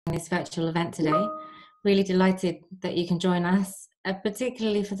this virtual event today. Really delighted that you can join us,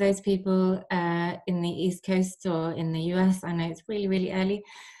 particularly for those people in the East Coast or in the US. I know it's really, really early,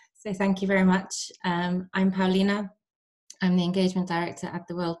 so thank you very much. I'm Paulina. I'm the Engagement Director at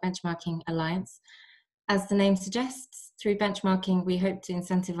the World Benchmarking Alliance. As the name suggests, through benchmarking, we hope to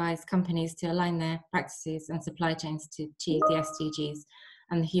incentivize companies to align their practices and supply chains to achieve the SDGs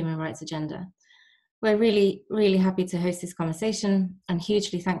and the human rights agenda. We're really, really happy to host this conversation and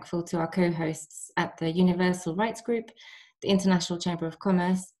hugely thankful to our co-hosts at the Universal Rights Group, the International Chamber of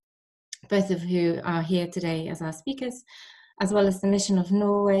Commerce, both of who are here today as our speakers, as well as the Mission of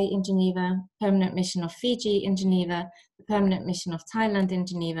Norway in Geneva, Permanent Mission of Fiji in Geneva, the Permanent Mission of Thailand in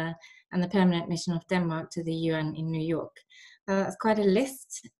Geneva, and the Permanent Mission of Denmark to the UN in New York. That's quite a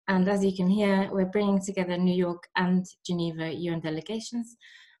list, and as you can hear, we're bringing together New York and Geneva UN delegations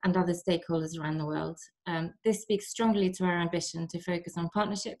and other stakeholders around the world. This speaks strongly to our ambition to focus on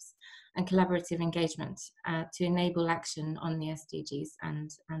partnerships and collaborative engagement to enable action on the SDGs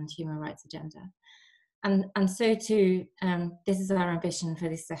and human rights agenda. And so too, this is our ambition for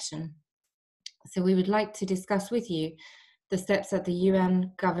this session. So we would like to discuss with you the steps that the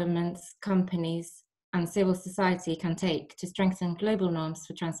UN, governments, companies, and civil society can take to strengthen global norms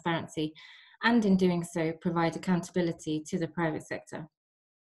for transparency, and in doing so, provide accountability to the private sector.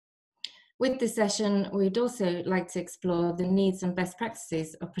 With this session, we'd also like to explore the needs and best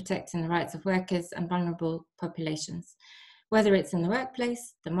practices of protecting the rights of workers and vulnerable populations, whether it's in the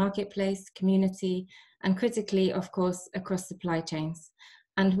workplace, the marketplace, community, and critically, of course, across supply chains.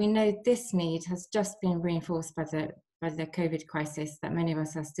 And we know this need has just been reinforced by the COVID crisis that many of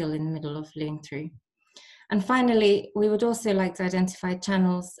us are still in the middle of living through. And finally, we would also like to identify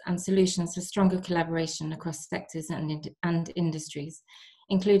channels and solutions for stronger collaboration across sectors and industries,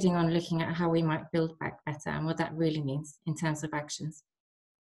 including on looking at how we might build back better and what that really means in terms of actions.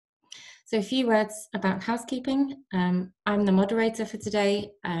 So a few words about housekeeping. I'm the moderator for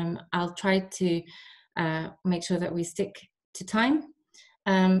today. I'll try to make sure that we stick to time.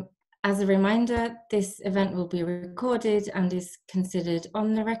 As a reminder, this event will be recorded and is considered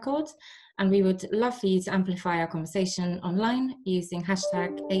on the record, and we would love for you to amplify our conversation online using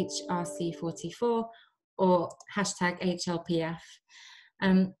hashtag HRC44 or hashtag HLPF.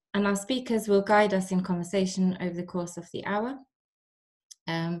 And our speakers will guide us in conversation over the course of the hour.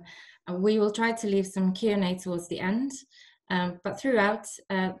 We will try to leave some Q&A towards the end, but throughout,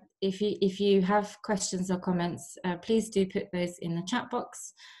 if you have questions or comments, please do put those in the chat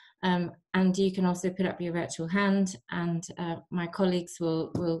box. And you can also put up your virtual hand, and my colleagues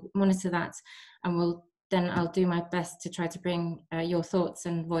will monitor that, and I'll do my best to try to bring your thoughts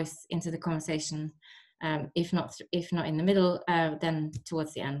and voice into the conversation. If not in the middle, then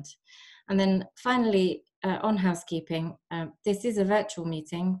towards the end. And then finally, on housekeeping, this is a virtual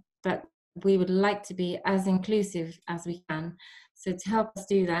meeting, but we would like to be as inclusive as we can. So to help us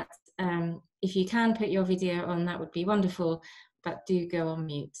do that, if you can put your video on, that would be wonderful, but do go on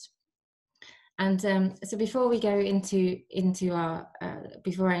mute. And so before we go into our,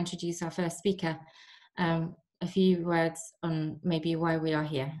 before I introduce our first speaker, a few words on maybe why we are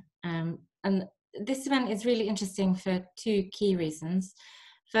here. And this event is really interesting for two key reasons.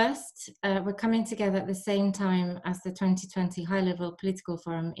 First, we're coming together at the same time as the 2020 High-Level Political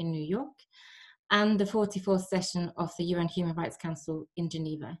Forum in New York and the 44th session of the UN Human Rights Council in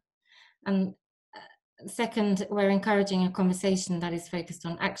Geneva. And second, we're encouraging a conversation that is focused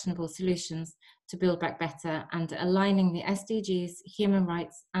on actionable solutions to build back better and aligning the SDGs, human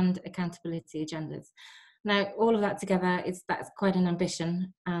rights, and accountability agendas. Now, all of that together, that's quite an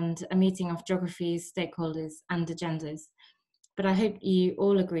ambition and a meeting of geographies, stakeholders, and agendas. But I hope you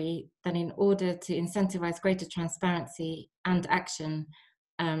all agree that in order to incentivize greater transparency and action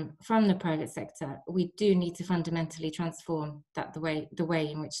from the private sector, we do need to fundamentally transform the way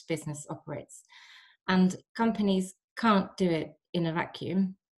in which business operates. And companies can't do it in a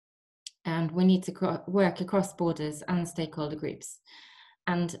vacuum, and we need to work across borders and stakeholder groups.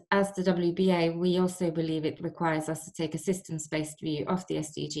 And as the WBA, we also believe it requires us to take a systems-based view of the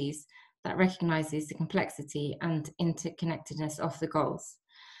SDGs that recognizes the complexity and interconnectedness of the goals.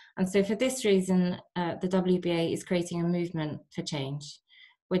 And so for this reason, the WBA is creating a movement for change.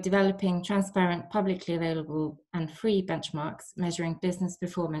 We're developing transparent, publicly available and free benchmarks measuring business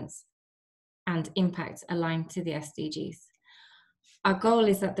performance and impact aligned to the SDGs. Our goal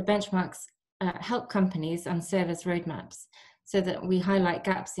is that the benchmarks help companies and serve as roadmaps so that we highlight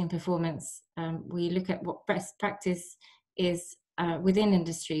gaps in performance. We look at what best practice is within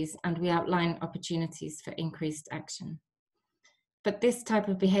industries, and we outline opportunities for increased action. But this type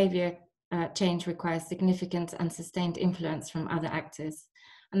of behavior change requires significant and sustained influence from other actors.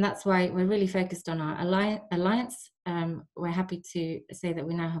 And that's why we're really focused on our alliance. We're happy to say that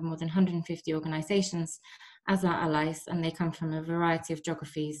we now have more than 150 organizations as our allies, and they come from a variety of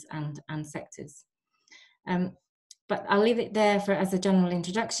geographies and sectors. But I'll leave it there as a general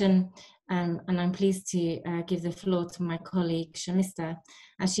introduction, and I'm pleased to give the floor to my colleague Shamista,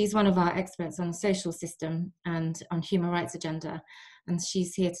 as she's one of our experts on the social system and on human rights agenda, and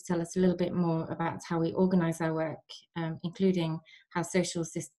she's here to tell us a little bit more about how we organise our work, including how social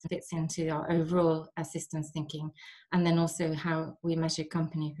system fits into our overall systems thinking, and then also how we measure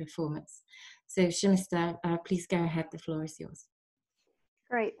company performance. So Shamista, please go ahead, the floor is yours.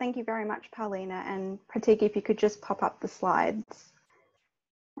 Great, thank you very much, Paulina. And Pratik, if you could just pop up the slides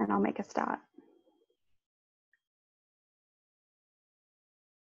and I'll make a start.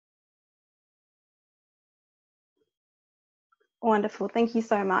 Wonderful, thank you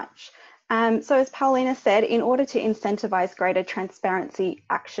so much. So as Paulina said, in order to incentivize greater transparency,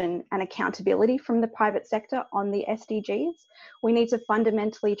 action and accountability from the private sector on the SDGs, we need to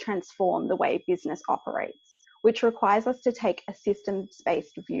fundamentally transform the way business operates, which requires us to take a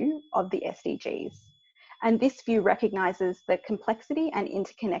systems-based view of the SDGs. And this view recognises the complexity and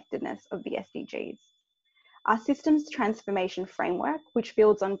interconnectedness of the SDGs. Our systems transformation framework, which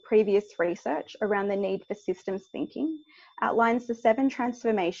builds on previous research around the need for systems thinking, outlines the 7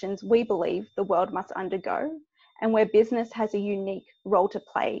 transformations we believe the world must undergo and where business has a unique role to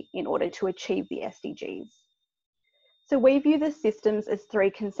play in order to achieve the SDGs. So we view the systems as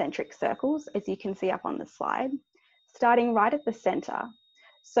 3 concentric circles, as you can see up on the slide, starting right at the centre.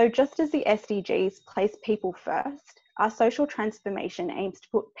 So just as the SDGs place people first, our social transformation aims to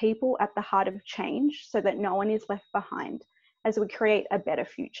put people at the heart of change so that no one is left behind as we create a better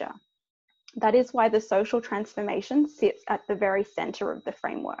future. That is why the social transformation sits at the very centre of the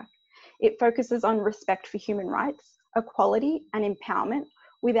framework. It focuses on respect for human rights, equality and empowerment,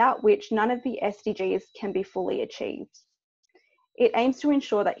 without which none of the SDGs can be fully achieved. It aims to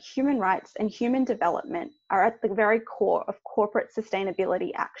ensure that human rights and human development are at the very core of corporate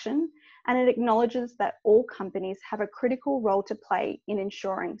sustainability action, and it acknowledges that all companies have a critical role to play in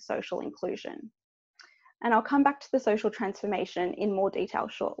ensuring social inclusion. And I'll come back to the social transformation in more detail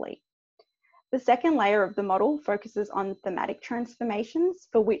shortly. The second layer of the model focuses on thematic transformations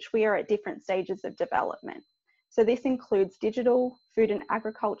for which we are at different stages of development. So this includes digital, food and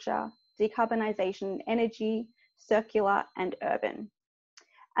agriculture, decarbonisation, energy, circular and urban.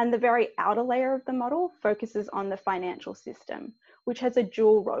 And the very outer layer of the model focuses on the financial system, which has a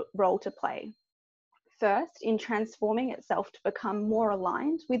dual role to play. First, in transforming itself to become more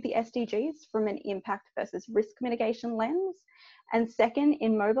aligned with the SDGs from an impact versus risk mitigation lens, and second,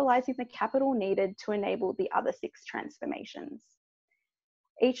 in mobilising the capital needed to enable the other 6 transformations.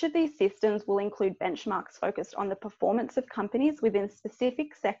 Each of these systems will include benchmarks focused on the performance of companies within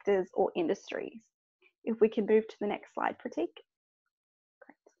specific sectors or industries. If we can move to the next slide, Pratik.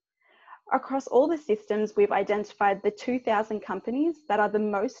 Great. Across all the systems, we've identified the 2,000 companies that are the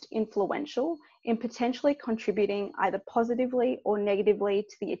most influential in potentially contributing either positively or negatively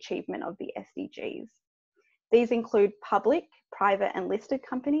to the achievement of the SDGs. These include public, private and listed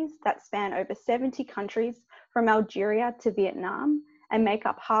companies that span over 70 countries from Algeria to Vietnam and make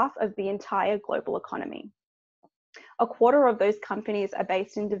up half of the entire global economy. A quarter of those companies are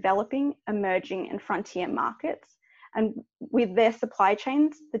based in developing, emerging and frontier markets, and with their supply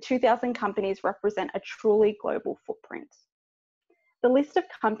chains, the 2,000 companies represent a truly global footprint. The list of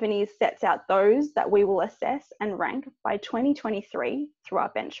companies sets out those that we will assess and rank by 2023 through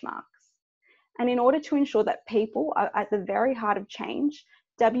our benchmarks. And in order to ensure that people are at the very heart of change,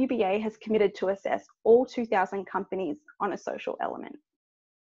 WBA has committed to assess all 2,000 companies on a social element.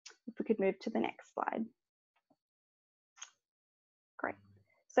 If we could move to the next slide. Great.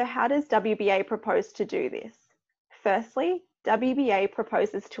 So how does WBA propose to do this? Firstly, WBA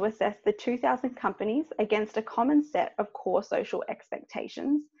proposes to assess the 2,000 companies against a common set of core social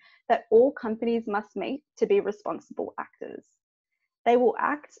expectations that all companies must meet to be responsible actors. They will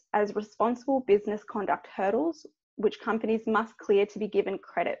act as responsible business conduct hurdles, which companies must clear to be given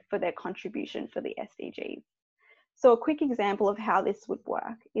credit for their contribution for the SDGs. So a quick example of how this would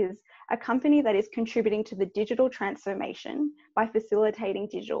work is a company that is contributing to the digital transformation by facilitating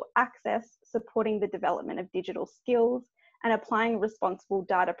digital access, supporting the development of digital skills, and applying responsible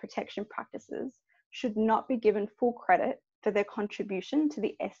data protection practices should not be given full credit for their contribution to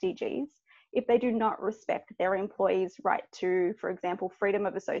the SDGs if they do not respect their employees' right to, for example, freedom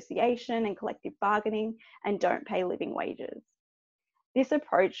of association and collective bargaining, and don't pay living wages. This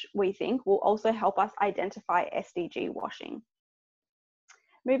approach, we think, will also help us identify SDG washing.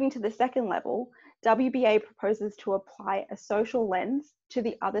 Moving to the second level, WBA proposes to apply a social lens to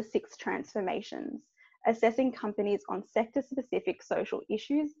the other 6 transformations, assessing companies on sector-specific social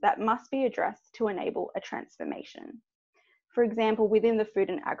issues that must be addressed to enable a transformation. For example, within the food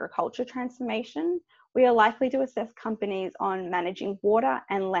and agriculture transformation, we are likely to assess companies on managing water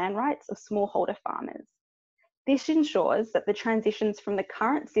and land rights of smallholder farmers. This ensures that the transitions from the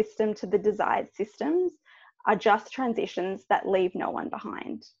current system to the desired systems are just transitions that leave no one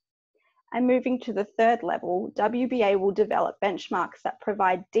behind. And moving to the 3rd level, WBA will develop benchmarks that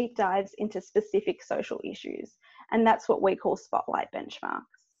provide deep dives into specific social issues, and that's what we call spotlight benchmarks.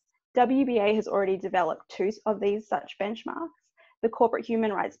 WBA has already developed 2 of these such benchmarks. The corporate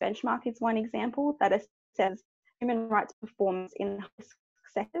human rights benchmark is one example that assesses human rights performance in high-risk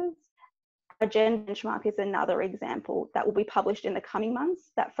sectors. Our gender benchmark is another example that will be published in the coming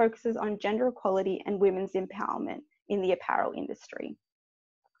months that focuses on gender equality and women's empowerment in the apparel industry.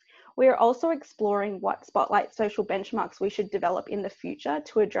 We are also exploring what spotlight social benchmarks we should develop in the future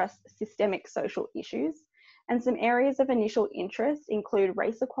to address systemic social issues. And some areas of initial interest include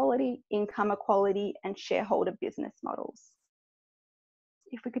race equality, income equality, and shareholder business models.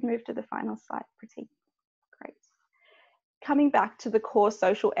 If we could move to the final slide, Pratik. Great. Coming back to the core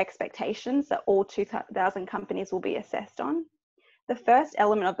social expectations that all 2,000 companies will be assessed on. The first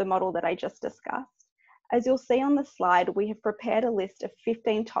element of the model that I just discussed, as you'll see on the slide, we have prepared a list of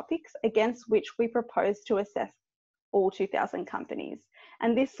 15 topics against which we propose to assess all 2,000 companies.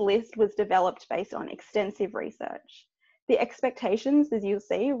 And this list was developed based on extensive research. The expectations, as you'll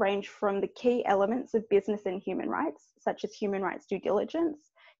see, range from the key elements of business and human rights, such as human rights due diligence,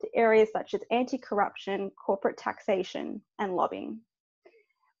 to areas such as anti-corruption, corporate taxation, and lobbying.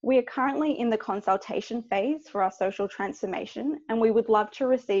 We are currently in the consultation phase for our social transformation, and we would love to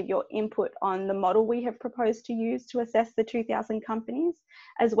receive your input on the model we have proposed to use to assess the 2,000 companies,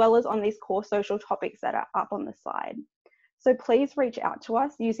 as well as on these core social topics that are up on the slide. So please reach out to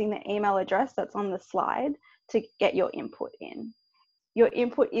us using the email address that's on the slide to get your input in. Your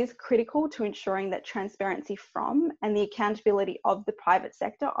input is critical to ensuring that transparency from and the accountability of the private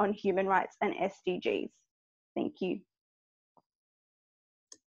sector on human rights and SDGs. Thank you.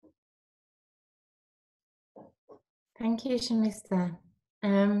 Thank you, Shamista.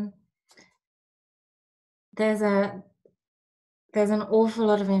 There's an awful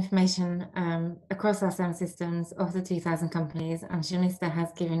lot of information across our SAM systems of the 2,000 companies, and Shamista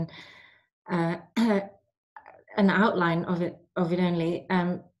has given an outline of it only.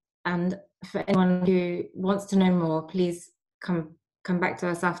 And for anyone who wants to know more, please come back to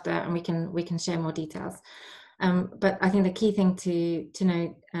us after, and we can share more details. But I think the key thing to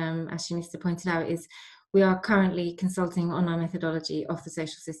note, as Shamista pointed out, is we are currently consulting on our methodology of the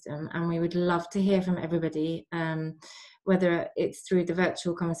social system, and we would love to hear from everybody, whether it's through the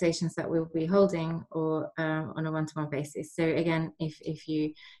virtual conversations that we'll be holding or on a one-to-one basis. So again, if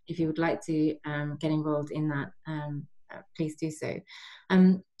you would like to get involved in that, please do so.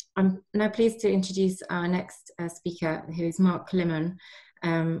 I'm now pleased to introduce our next speaker, who is Mark Limon,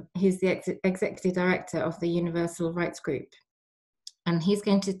 who's the Executive Director of the Universal Rights Group. And he's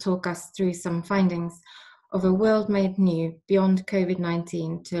going to talk us through some findings of a world made new beyond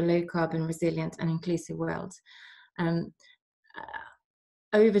COVID-19 to a low carbon, resilient and inclusive world.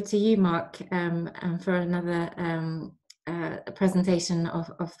 Over to you, Mark, for another presentation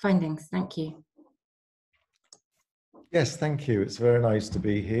of findings. Thank you. Yes, thank you. It's very nice to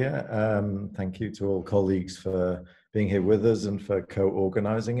be here. Thank you to all colleagues for being here with us and for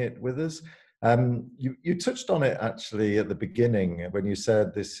co-organising it with us. You touched on it actually at the beginning when you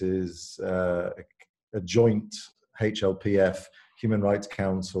said this is a joint HLPF Human Rights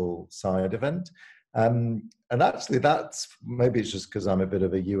Council side event. And actually that's, maybe it's just because I'm a bit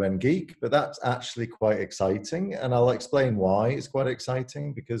of a UN geek, but that's actually quite exciting. And I'll explain why it's quite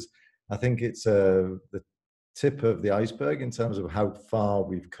exciting, because I think it's the tip of the iceberg in terms of how far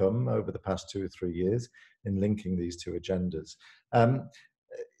we've come over the past 2 or 3 years in linking these two agendas.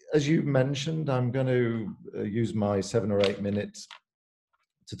 As you mentioned, I'm going to use my 7 or 8 minutes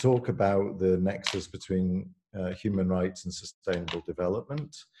to talk about the nexus between human rights and sustainable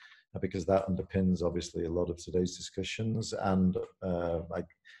development, because that underpins obviously a lot of today's discussions, and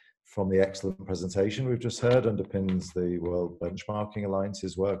from the excellent presentation we've just heard, underpins the World Benchmarking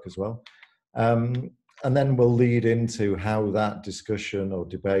Alliance's work as well. And then we'll lead into how that discussion or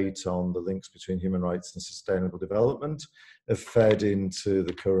debate on the links between human rights and sustainable development have fed into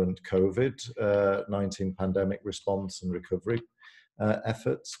the current COVID-19 pandemic response and recovery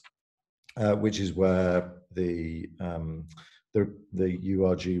efforts, which is where the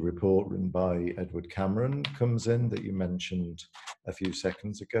URG report written by Edward Cameron comes in, that you mentioned a few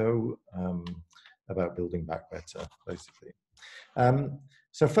seconds ago. about building back better, basically.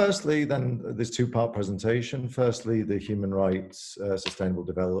 So firstly, then, this two-part presentation. Firstly, the human rights, sustainable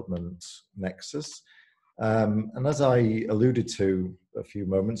development nexus. And as I alluded to a few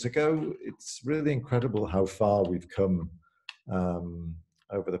moments ago, it's really incredible how far we've come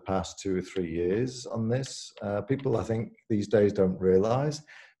over the past 2 or 3 years on this. People, I think, these days don't realize,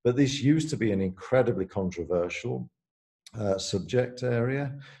 but this used to be an incredibly controversial subject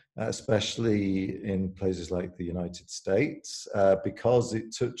area, especially in places like the United States, because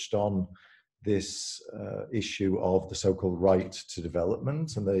it touched on this issue of the so-called right to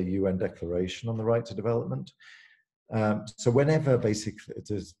development and the UN Declaration on the Right to Development. So whenever, basically,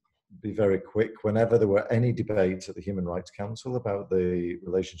 to be very quick, whenever there were any debates at the Human Rights Council about the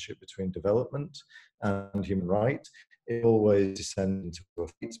relationship between development and human rights, it always descended into a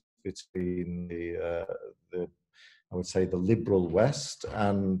fight between the I would say, the liberal West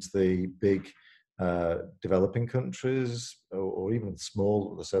and the big developing countries, or even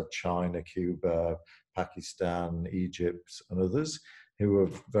small, let's say China, Cuba, Pakistan, Egypt, and others, who were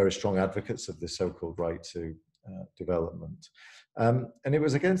very strong advocates of the so-called right to development. And it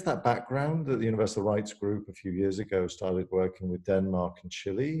was against that background that the Universal Rights Group a few years ago started working with Denmark and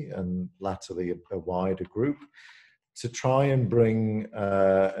Chile, and latterly a wider group, to try and bring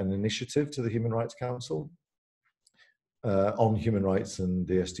an initiative to the Human Rights Council on human rights and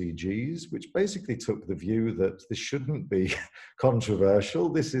the SDGs, which basically took the view that this shouldn't be controversial.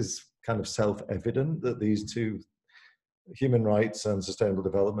 This is kind of self-evident that these two, human rights and sustainable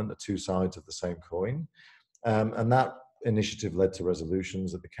development, are two sides of the same coin. And that initiative led to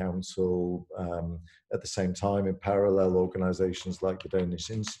resolutions at the council. At the same time, in parallel, organizations like the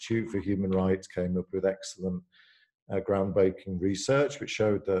Danish Institute for Human Rights came up with excellent groundbreaking research, which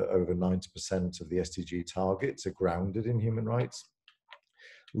showed that over 90% of the SDG targets are grounded in human rights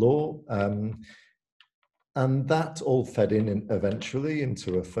law. And that all fed in eventually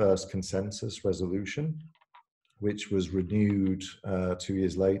into a first consensus resolution, which was renewed 2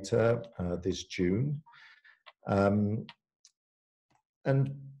 years later, this June. And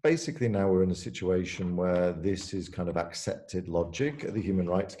basically now we're in a situation where this is kind of accepted logic at the Human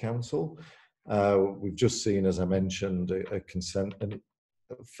Rights Council. We've just seen, as I mentioned, a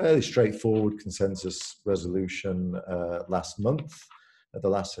fairly straightforward consensus resolution last month at the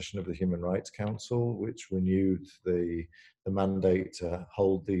last session of the Human Rights Council, which renewed the mandate to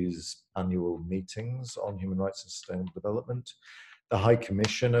hold these annual meetings on human rights and sustainable development. The High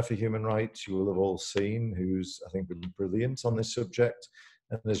Commissioner for Human Rights, you will have all seen, who's, I think, been brilliant on this subject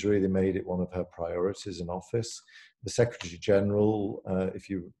and has really made it one of her priorities in office. The Secretary General, if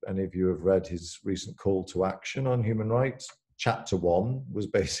any of you have read his recent call to action on human rights, Chapter 1 was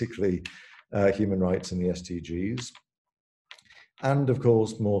basically human rights and the SDGs. And of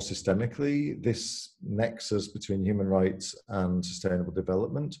course, more systemically, this nexus between human rights and sustainable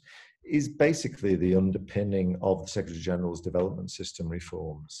development is basically the underpinning of the Secretary General's development system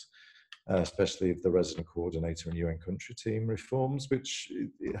reforms, especially of the resident coordinator and UN country team reforms, which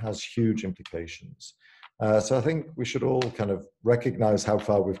it has huge implications. So I think we should all kind of recognize how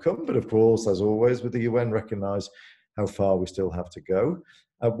far we've come, but of course, as always with the UN, recognize how far we still have to go.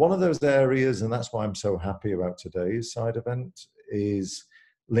 One of those areas, and that's why I'm so happy about today's side event, is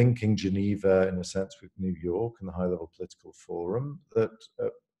linking Geneva, in a sense, with New York and the high-level political forum. That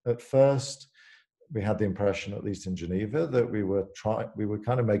at first, we had the impression, at least in Geneva, that we were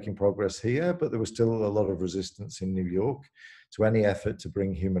kind of making progress here, but there was still a lot of resistance in New York to any effort to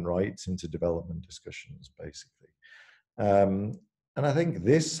bring human rights into development discussions, basically. And I think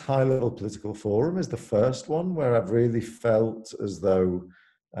this high-level political forum is the first one where I've really felt as though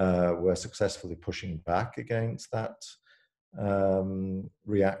we're successfully pushing back against that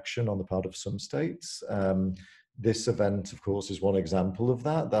reaction on the part of some states. This event, of course, is one example of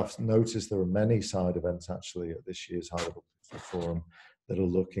that. I've noticed there are many side events actually at this year's high-level forum that are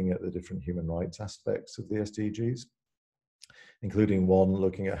looking at the different human rights aspects of the SDGs, including one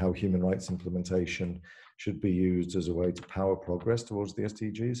looking at how human rights implementation should be used as a way to power progress towards the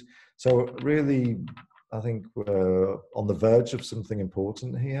SDGs. So really, I think we're on the verge of something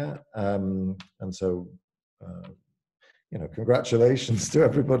important here. And so, you know, congratulations to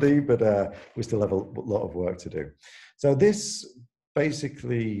everybody, but we still have a lot of work to do. So this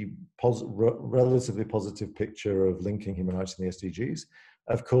basically relatively positive picture of linking human rights and the SDGs,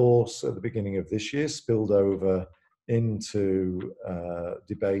 of course, at the beginning of this year, spilled over into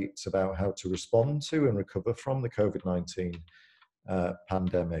debates about how to respond to and recover from the COVID-19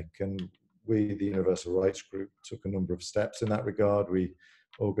 pandemic. And we, the Universal Rights Group, took a number of steps in that regard. We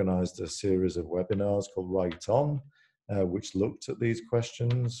organized a series of webinars called Right On, which looked at these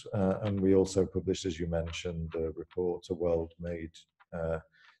questions. And we also published, as you mentioned, a report, A World Made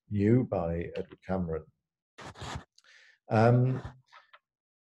New by Edward Cameron.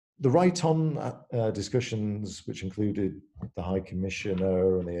 The right-on discussions, which included the High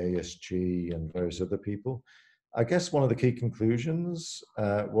Commissioner and the ASG and various other people, I guess one of the key conclusions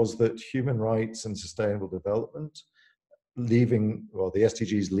was that human rights and sustainable development, the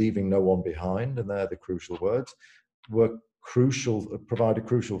SDGs leaving no one behind, and they're the crucial words, provide a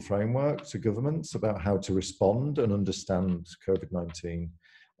crucial framework to governments about how to respond and understand COVID-19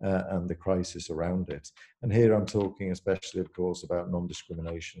 and the crisis around it. And here I'm talking especially, of course, about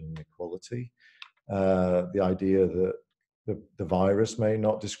non-discrimination and equality. The idea that the virus may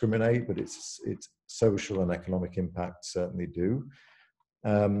not discriminate, but its social and economic impacts certainly do.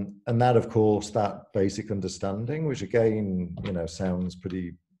 And that, of course, that basic understanding, which again, sounds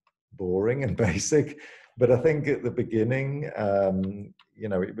pretty boring and basic, but I think at the beginning,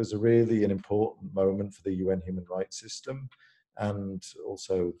 it was really an important moment for the UN human rights system and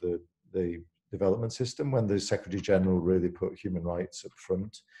also the development system when the Secretary General really put human rights up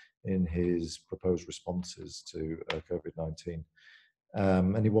front in his proposed responses to COVID-19.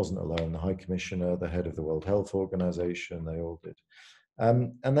 And he wasn't alone. The High Commissioner, the head of the World Health Organization, they all did.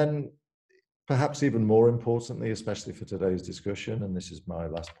 And then perhaps even more importantly, especially for today's discussion, and this is my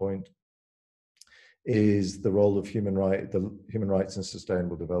last point, is the role of the human rights and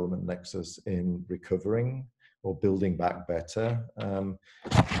sustainable development nexus in recovering or building back better,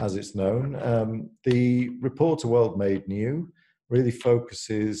 as it's known. The report, A World Made New, really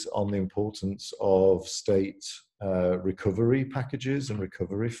focuses on the importance of state recovery packages and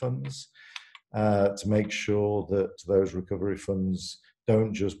recovery funds to make sure that those recovery funds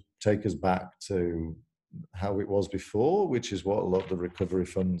don't just take us back to how it was before, which is what a lot of the recovery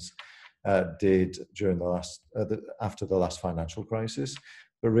funds did during after the last financial crisis,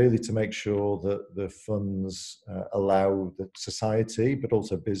 but really to make sure that the funds allow the society, but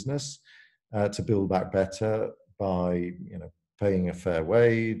also business, to build back better by paying a fair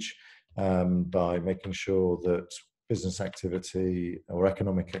wage, by making sure that business activity or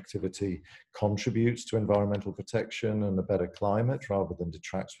economic activity contributes to environmental protection and a better climate rather than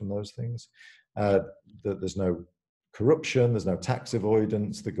detracts from those things. That there's no corruption, there's no tax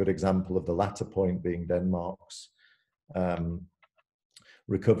avoidance. The good example of the latter point being Denmark's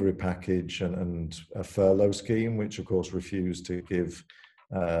recovery package and a furlough scheme, which of course refused to give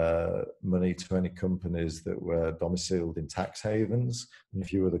money to any companies that were domiciled in tax havens, and a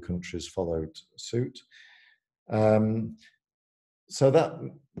few other countries followed suit. So that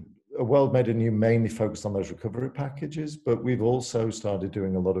A World Made New mainly focused on those recovery packages, but we've also started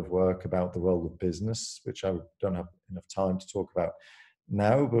doing a lot of work about the role of business, which I don't have enough time to talk about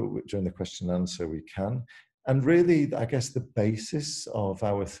now, but during the question and answer we can. And really, I guess the basis of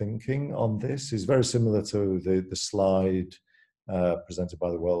our thinking on this is very similar to the slide presented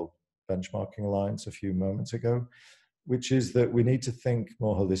by the World Benchmarking Alliance a few moments ago, which is that we need to think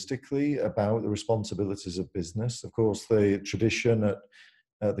more holistically about the responsibilities of business. Of course, the tradition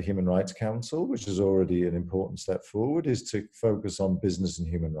at the Human Rights Council, which is already an important step forward, is to focus on business and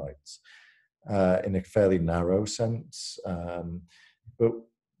human rights in a fairly narrow sense. But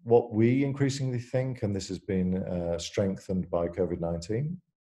what we increasingly think, and this has been strengthened by COVID-19,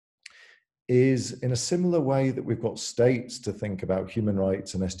 is in a similar way that we've got states to think about human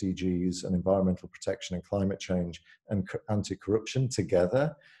rights and SDGs and environmental protection and climate change and anti-corruption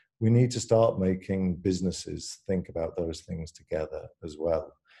together, we need to start making businesses think about those things together as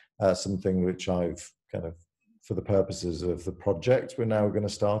well. Something which I've kind of, for the purposes of the project we're now going to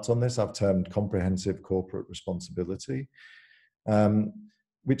start on this, I've termed comprehensive corporate responsibility,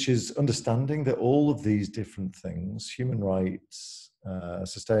 which is understanding that all of these different things, human rights,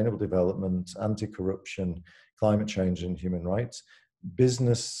 sustainable development, anti-corruption, climate change and human rights,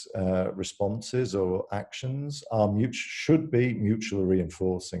 business responses or actions should be mutually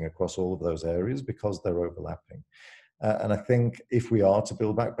reinforcing across all of those areas because they're overlapping. And I think if we are to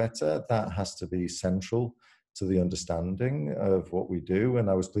build back better, that has to be central to the understanding of what we do. And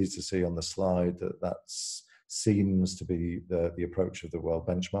I was pleased to see on the slide that seems to be the approach of the World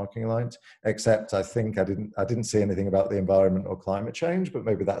Benchmarking Alliance, except I think I didn't see anything about the environment or climate change, but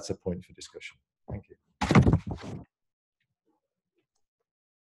maybe that's a point for discussion. Thank you.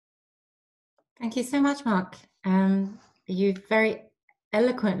 Thank you so much, Mark. You very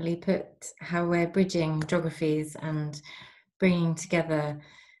eloquently put how we're bridging geographies and bringing together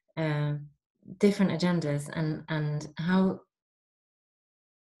different agendas and how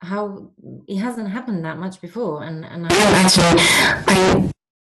it hasn't happened that much before. And I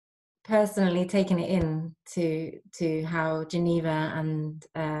personally taken it in to how Geneva and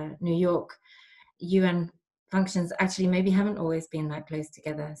New York UN functions actually maybe haven't always been that close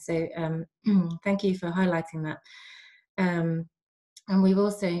together. So thank you for highlighting that. And we've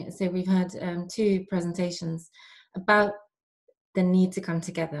also, so we've had 2 presentations about the need to come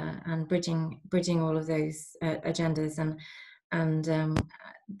together and bridging all of those agendas, and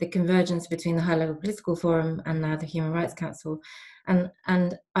the convergence between the high-level political forum and now the Human Rights Council. And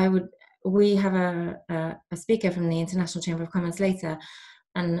we have a speaker from the International Chamber of Commerce later,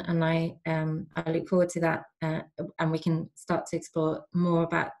 and I look forward to that, and we can start to explore more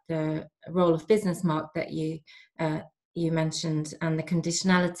about the role of business, Mark, that you mentioned, and the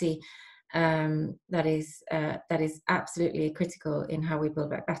conditionality that is absolutely critical in how we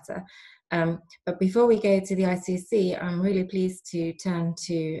build back better. But before we go to the ICC, I'm really pleased to turn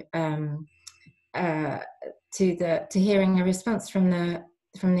to hearing a response from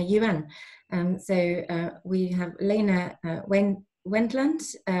the UN. So we have Lena Wendland,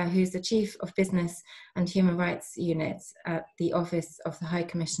 who's the Chief of Business and Human Rights Unit at the Office of the High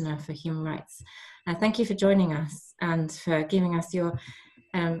Commissioner for Human Rights. Thank you for joining us and for giving us your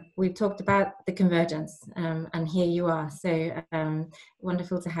we've talked about the convergence, and here you are. So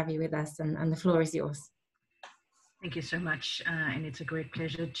wonderful to have you with us, and the floor is yours. Thank you so much, and it's a great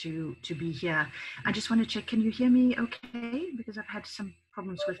pleasure to be here. I just want to check, can you hear me okay? Because I've had some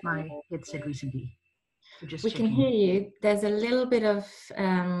problems with my headset recently. So just we checking. Can hear you. There's a little bit of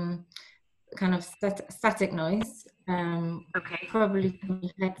kind of static noise. Okay. Probably from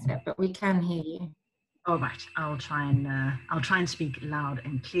your headset, but we can hear you. All right, I'll try and speak loud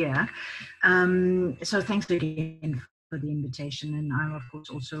and clear. So thanks again for the invitation, and I'm of course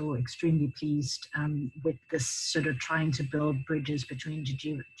also extremely pleased with this sort of trying to build bridges between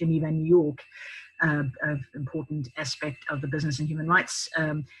Geneva and New York. An important aspect of the business and human rights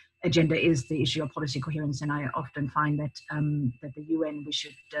agenda is the issue of policy coherence, and I often find that that the UN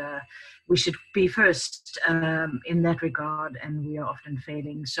we should be first in that regard, and we are often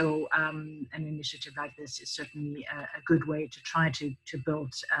failing. So an initiative like this is certainly a good way to try to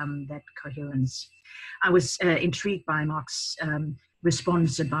build that coherence. I was intrigued by Mark's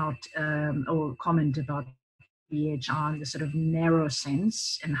response about or comment about BHR in the sort of narrow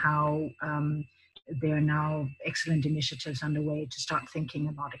sense, and how there are now excellent initiatives underway to start thinking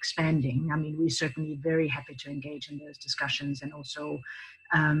about expanding. I mean, we're certainly very happy to engage in those discussions, and also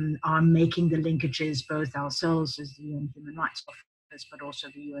are making the linkages both ourselves as the UN Human Rights Office, but also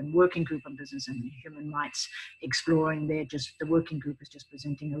the UN Working Group on Business and Human Rights, exploring there. The working group is just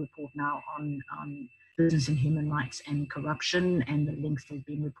presenting a report now on business and human rights and corruption, and the links that have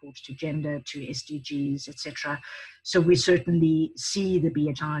been reported to gender, to SDGs, etc. So we certainly see the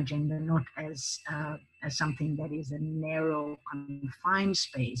BHR agenda not as something that is a narrow, confined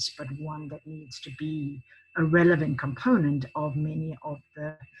space, but one that needs to be a relevant component of many of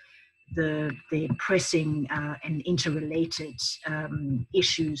the pressing and interrelated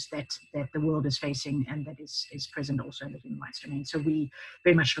issues that the world is facing, and that is present also in the human rights domain. So we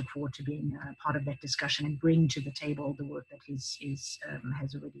very much look forward to being part of that discussion and bring to the table the work that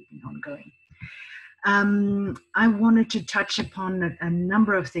has already been ongoing. I wanted to touch upon a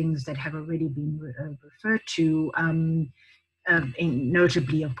number of things that have already been referred to,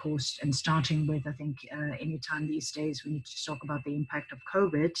 notably, of course, and starting with, I think, anytime these days we need to talk about the impact of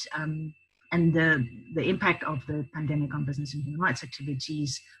COVID, and the impact of the pandemic on business and human rights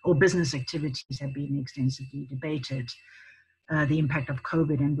activities, or business activities, have been extensively debated. The impact of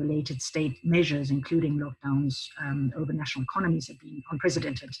COVID and related state measures, including lockdowns over national economies, have been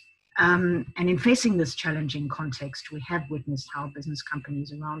unprecedented. And in facing this challenging context, we have witnessed how business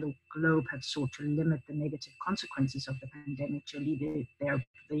companies around the globe have sought to limit the negative consequences of the pandemic to alleviate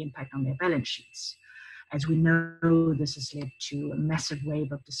the impact on their balance sheets. As we know, this has led to a massive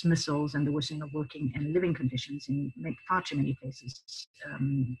wave of dismissals and the worsening of working and living conditions in far too many places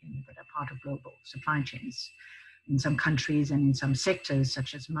that are part of global supply chains. In some countries and in some sectors,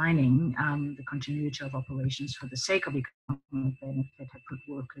 such as mining, the continuity of operations for the sake of economic benefit have put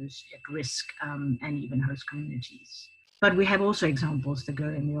workers at risk, and even host communities. But we have also examples that go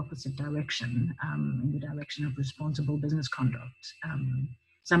in the opposite direction, in the direction of responsible business conduct.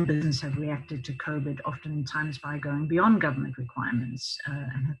 Some businesses have reacted to COVID oftentimes by going beyond government requirements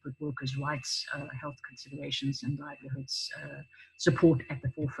and have put workers' rights, health considerations, and livelihoods support at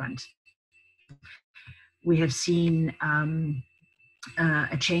the forefront. We have seen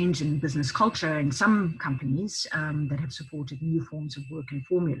a change in business culture in some companies that have supported new forms of work and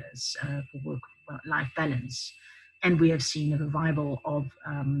formulas for work-life balance. And we have seen a revival of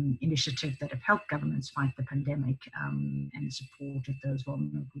initiatives that have helped governments fight the pandemic and supported those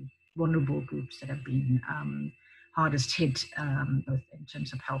vulnerable vulnerable groups that have been hardest hit, both in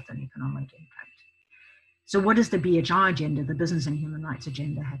terms of health and economic impact. So what does the BHR agenda, the business and human rights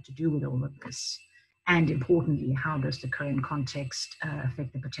agenda, have to do with all of this? And importantly, how does the current context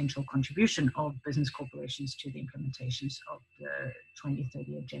affect the potential contribution of business corporations to the implementations of the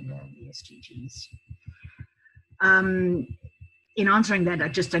 2030 agenda and the SDGs? In answering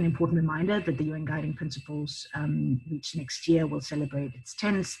that, just an important reminder that the UN Guiding Principles, which next year will celebrate its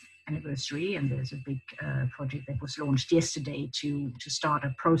 10th anniversary, and there's a big project that was launched yesterday to start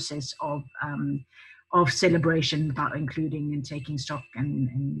a process of celebration, about including and taking stock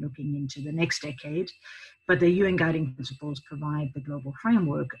and looking into the next decade. But the UN Guiding Principles provide the global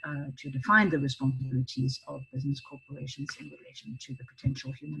framework to define the responsibilities of business corporations in relation to the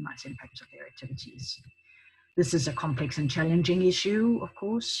potential human rights impacts of their activities. This is a complex and challenging issue, of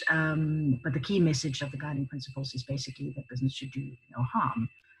course, but the key message of the Guiding Principles is basically that business should do no harm.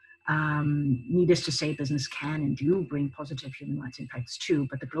 Needless to say, business can and do bring positive human rights impacts too,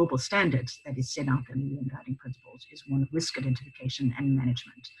 but the global standard that is set out in the UN Guiding Principles is one of risk identification and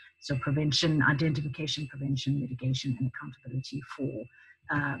management. So prevention, identification, prevention, mitigation, and accountability for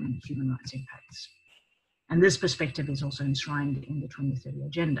human rights impacts. And this perspective is also enshrined in the 2030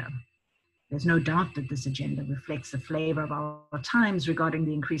 Agenda. There's no doubt that this agenda reflects the flavor of our times regarding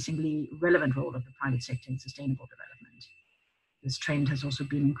the increasingly relevant role of the private sector in sustainable development. This trend has also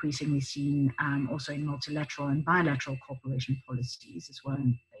been increasingly seen also in multilateral and bilateral cooperation policies, as well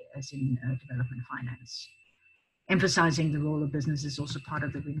as in development finance. Emphasizing the role of business is also part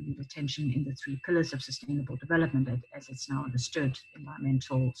of the renewed attention in the 3 pillars of sustainable development, as it's now understood: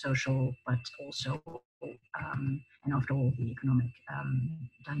 environmental, social, but also, and after all, the economic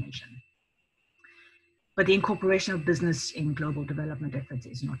dimension. But the incorporation of business in global development efforts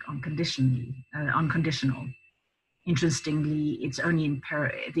is not unconditional. Interestingly, it's only in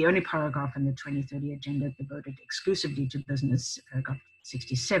the only paragraph in the 2030 Agenda devoted exclusively to business, paragraph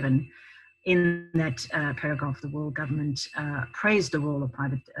 67. In that paragraph, the world government praised the role of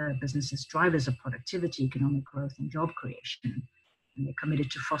private business as drivers of productivity, economic growth, and job creation. And they're committed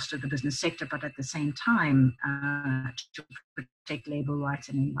to foster the business sector, but at the same time, to protect labor rights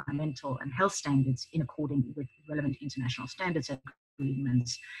and environmental and health standards in accordance with relevant international standards and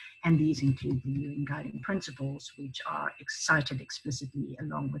agreements. And these include the UN Guiding Principles, which are cited explicitly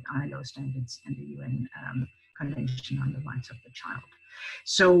along with ILO standards and the UN Convention on the Rights of the Child.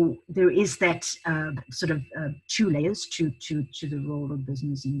 So there is that sort of 2 layers to the role of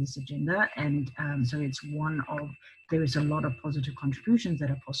business in this agenda. And so it's one of, there is a lot of positive contributions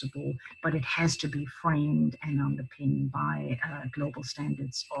that are possible, but it has to be framed and underpinned by global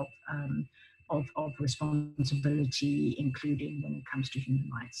standards of responsibility, including when it comes to human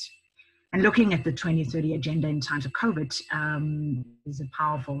rights. And looking at the 2030 Agenda in times of COVID is a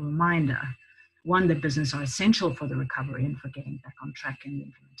powerful reminder. One, that business are essential for the recovery and for getting back on track in the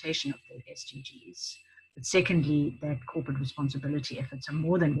implementation of the SDGs. But secondly, that corporate responsibility efforts are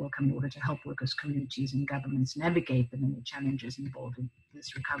more than welcome in order to help workers, communities, and governments navigate the many challenges involved in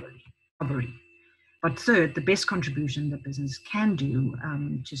this recovery. But third, the best contribution that business can do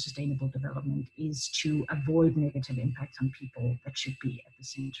to sustainable development is to avoid negative impacts on people that should be at the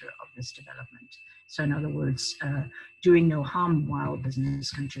center of this development. So in other words, doing no harm while business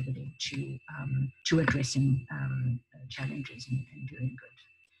is contributing to addressing challenges and doing good.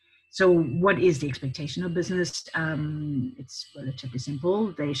 So what is the expectation of business? It's relatively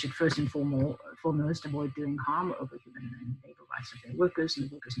simple. They should first and foremost avoid doing harm over human and labor rights of their workers and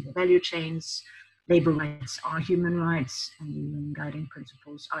the workers in the value chains. Labor rights are human rights, and the UN Guiding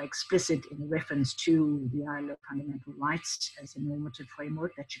Principles are explicit in reference to the ILO fundamental rights as a normative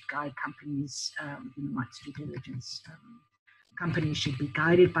framework that should guide companies' human rights due diligence. Companies should be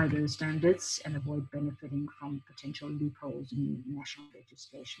guided by those standards and avoid benefiting from potential loopholes in national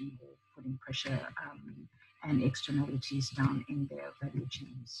legislation or putting pressure and externalities down in their value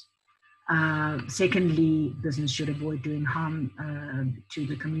chains. Secondly, business should avoid doing harm to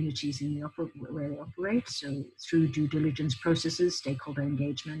the communities in where they operate. So through due diligence processes, stakeholder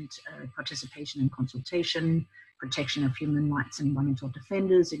engagement, participation and consultation, protection of human rights and environmental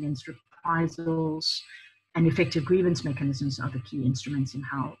defenders against reprisals, and effective grievance mechanisms are the key instruments in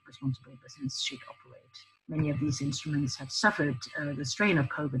how responsible business should operate. Many of these instruments have suffered the strain of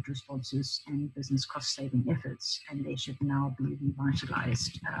COVID responses and business cost-saving efforts, and they should now be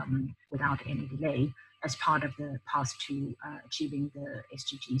revitalized without any delay as part of the path to achieving the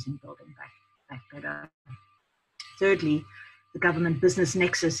SDGs and building back better. Thirdly, the government-business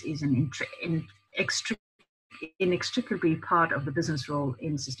nexus is an inextricably part of the business role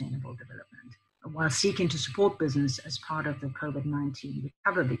in sustainable development. while seeking to support business as part of the COVID-19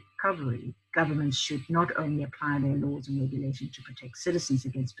 recovery, governments should not only apply their laws and regulations to protect citizens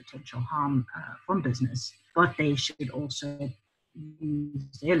against potential harm from business, but they should also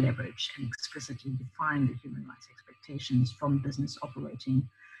use their leverage and explicitly define the human rights expectations from business operating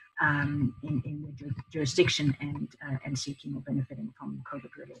in the jurisdiction and seeking or benefiting from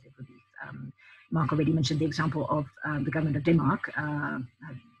COVID-related relief. Mark already mentioned the example of the government of Denmark,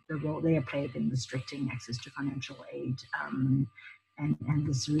 the role they have played in restricting access to financial aid. And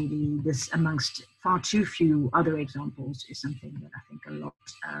this amongst far too few other examples is something that I think a lot,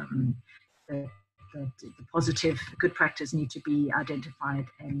 the positive good practice need to be identified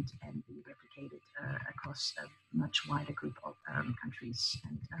and be replicated across a much wider group of countries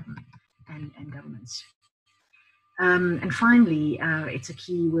and governments. And finally, it's a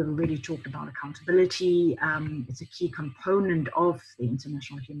key, we've already talked about accountability. It's a key component of the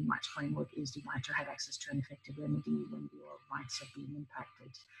international human rights framework is the right to have access to an effective remedy when your rights have been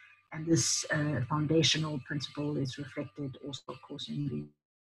impacted. And this foundational principle is reflected also, of course, in the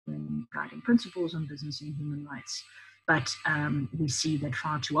guiding principles on business and human rights. But we see that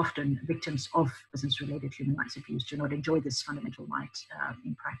far too often victims of business-related human rights abuse do not enjoy this fundamental right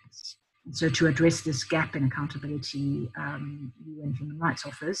in practice. And so to address this gap in accountability, UN Human Rights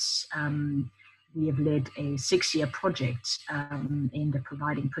Office, we have led a 6-year project aimed at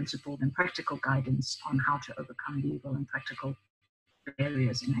providing principled and practical guidance on how to overcome legal and practical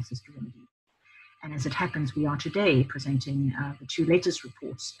barriers in access to remedy. And as it happens, we are today presenting the 2 latest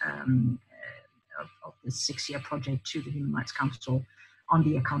reports of this 6-year project to the Human Rights Council on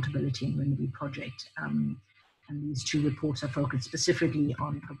the Accountability and Remedy Project. And these 2 reports are focused specifically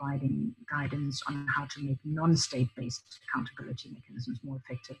on providing guidance on how to make non-state-based accountability mechanisms more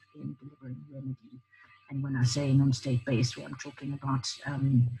effective in delivering remedy. And when I say non-state-based, well, I'm talking about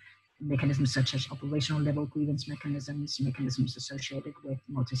mechanisms such as operational level grievance mechanisms, mechanisms associated with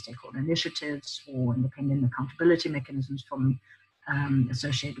multi-stakeholder initiatives, or independent accountability mechanisms from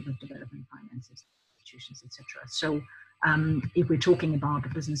associated with development finances, institutions, etc. So if we're talking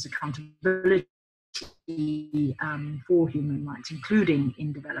about business accountability for human rights, including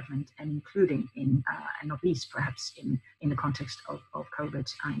in development and including in, and not least perhaps in the context of COVID,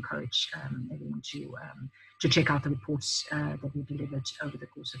 I encourage everyone to check out the reports that we delivered over the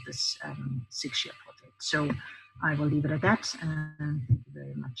course of this 6-year project. So I will leave it at that. Thank you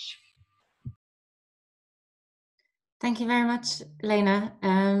very much. Thank you very much, Lena,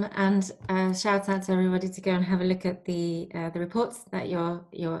 and shout out to everybody to go and have a look at the reports that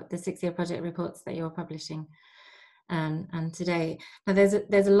the 6-year project reports that you're publishing, and today. Now, there's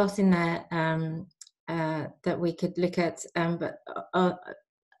a lot in there that we could look at, but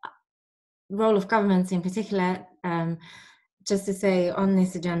role of governments in particular. Just to say, on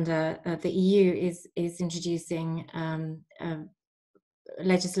this agenda, the EU is introducing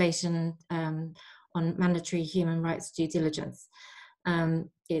legislation on mandatory human rights due diligence.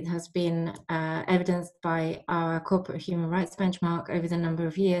 It has been evidenced by our corporate human rights benchmark over the number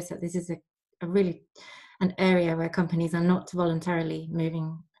of years that this is a really an area where companies are not voluntarily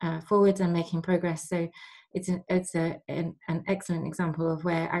moving forward and making progress. So it's an excellent example of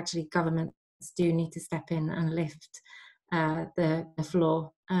where actually governments do need to step in and lift the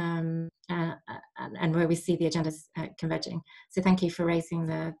floor, and where we see the agendas converging. So thank you for raising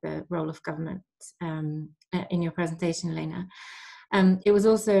the role of government in your presentation, Lena. It was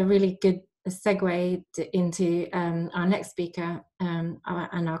also a really good segue into our next speaker and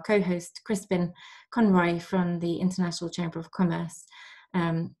our co-host, Crispin Conroy from the International Chamber of Commerce,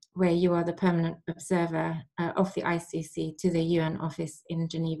 where you are the permanent observer of the ICC to the UN office in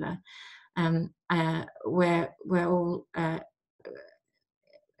Geneva. Where we're all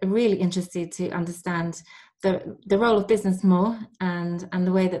really interested to understand the role of business more and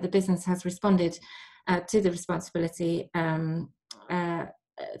the way that the business has responded to the responsibility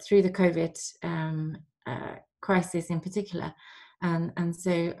through the COVID crisis in particular. And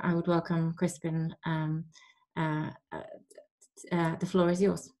so I would welcome Crispin. The floor is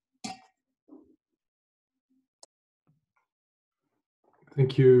yours.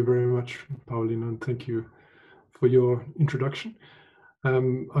 Thank you very much, Paulina, and thank you for your introduction.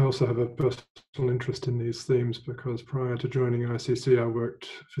 I also have a personal interest in these themes because prior to joining ICC, I worked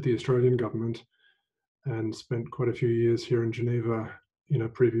for the Australian government and spent quite a few years here in Geneva in a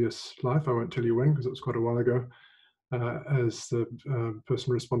previous life. I won't tell you when because it was quite a while ago, as the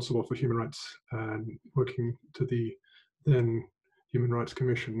person responsible for human rights and working to the then Human Rights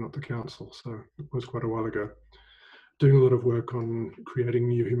Commission, not the Council. So it was quite a while ago. Doing a lot of work on creating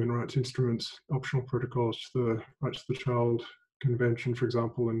new human rights instruments, optional protocols to the rights of the child, Convention, for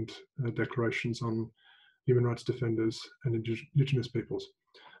example, and declarations on human rights defenders and Indigenous peoples.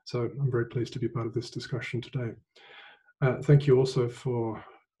 So I'm very pleased to be part of this discussion today. Thank you also for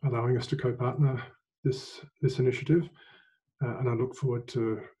allowing us to co-partner this initiative, and I look forward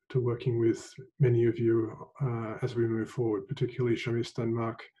to working with many of you as we move forward, particularly Shamista and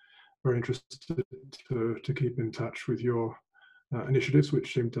Mark. Very interested to keep in touch with your initiatives,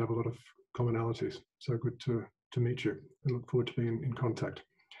 which seem to have a lot of commonalities. So good to meet you and look forward to being in contact.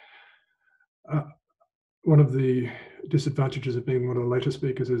 One of the disadvantages of being one of the later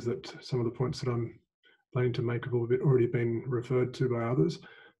speakers is that some of the points that I'm planning to make have already been referred to by others,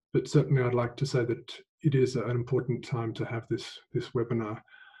 but certainly I'd like to say that it is an important time to have this webinar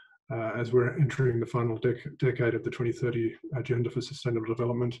as we're entering the final decade of the 2030 Agenda for Sustainable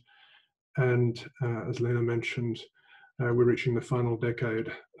Development. And as Lena mentioned, we're reaching the final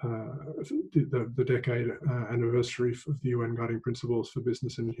decade, the decade anniversary of the UN Guiding Principles for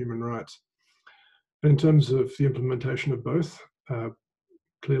Business and Human Rights. In terms of the implementation of both,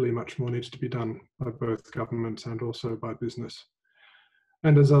 clearly much more needs to be done by both governments and also by business.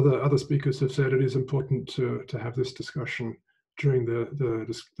 And as other speakers have said, it is important to have this discussion during the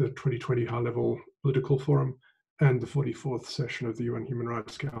 2020 high-level political forum and the 44th session of the UN Human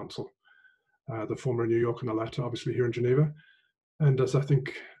Rights Council, the former in New York and the latter obviously here in Geneva. And as I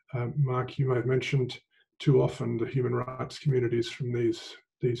think, Mark, you may have mentioned, too often the human rights communities from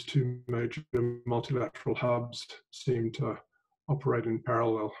these two major multilateral hubs seem to operate in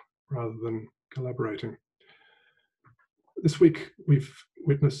parallel rather than collaborating. This week, we've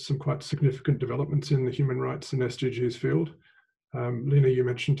witnessed some quite significant developments in the human rights and SDGs field. Lena, you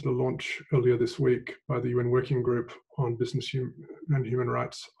mentioned the launch earlier this week by the UN Working Group on Business and Human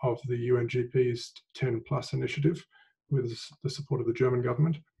Rights of the UNGP's 10+ initiative with the support of the German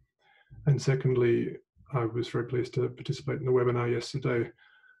government. And secondly, I was very pleased to participate in the webinar yesterday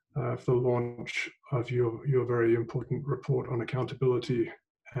for the launch of your very important report on accountability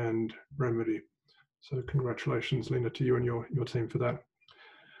and remedy. So congratulations, Lena, to you and your team for that.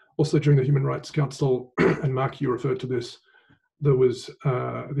 Also during the Human Rights Council, and Mark, you referred to this, there was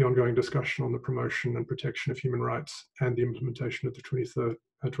the ongoing discussion on the promotion and protection of human rights and the implementation of the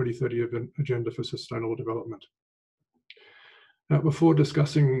 2030 Agenda for Sustainable Development. Now, before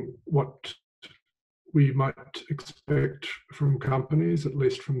discussing what we might expect from companies, at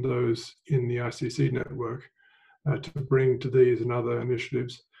least from those in the ICC network, to bring to these and other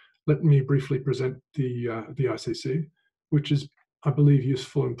initiatives, let me briefly present the ICC, which is, I believe,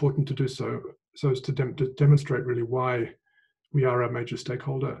 useful and important to do so as to demonstrate really why we are a major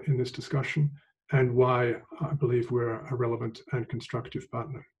stakeholder in this discussion and why I believe we're a relevant and constructive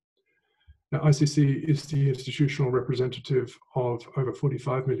partner. Now, ICC is the institutional representative of over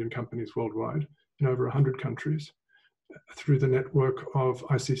 45 million companies worldwide in over 100 countries through the network of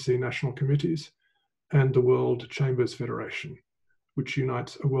ICC national committees and the World Chambers Federation, which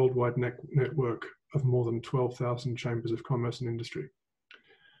unites a worldwide network of more than 12,000 chambers of commerce and industry.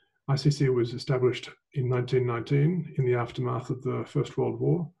 ICC was established in 1919 in the aftermath of the First World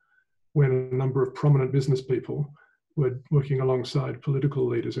War, when a number of prominent business people were working alongside political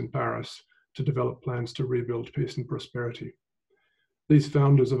leaders in Paris to develop plans to rebuild peace and prosperity. These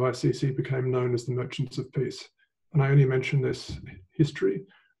founders of ICC became known as the Merchants of Peace. And I only mention this history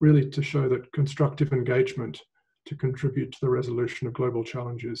really to show that constructive engagement to contribute to the resolution of global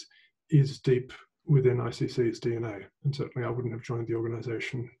challenges is deep within ICC's DNA. And certainly I wouldn't have joined the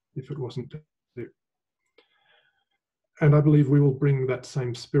organization if it wasn't deep. And I believe we will bring that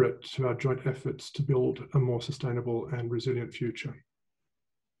same spirit to our joint efforts to build a more sustainable and resilient future.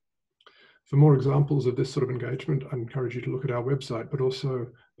 For more examples of this sort of engagement, I encourage you to look at our website, but also,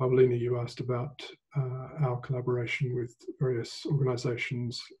 Paulina, you asked about our collaboration with various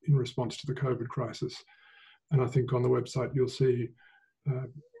organizations in response to the COVID crisis. And I think on the website, you'll see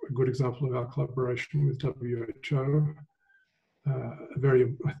a good example of our collaboration with WHO, a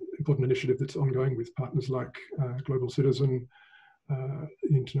very important initiative that's ongoing with partners like Global Citizen, the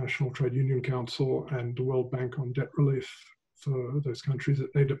International Trade Union Council, and the World Bank on debt relief for those countries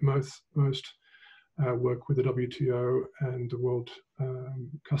that need it most, work with the WTO and the World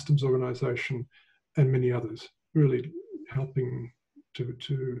Customs Organization and many others, really helping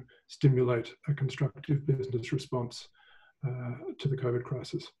to stimulate a constructive business response to the COVID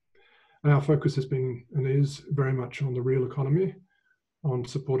crisis. And our focus has been and is very much on the real economy, on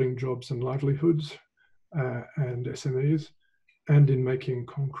supporting jobs and livelihoods and SMEs, and in making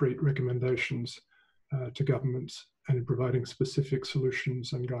concrete recommendations to governments and in providing specific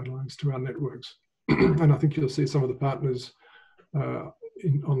solutions and guidelines to our networks. And I think you'll see some of the partners on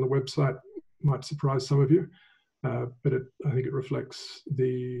the website might surprise some of you. but I think it reflects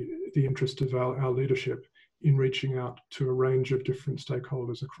the interest of our leadership in reaching out to a range of different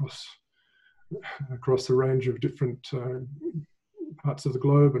stakeholders across a range of different parts of the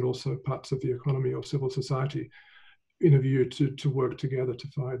globe and also parts of the economy or civil society, in a view to work together to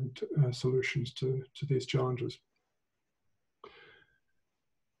find solutions to these challenges.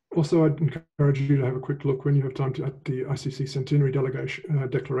 Also, I'd encourage you to have a quick look when you have time at the ICC Centenary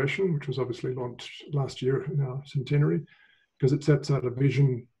Declaration, which was obviously launched last year in our centenary, because it sets out a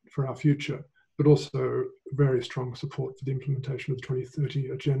vision for our future, but also very strong support for the implementation of the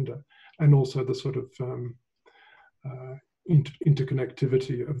 2030 agenda, and also the sort of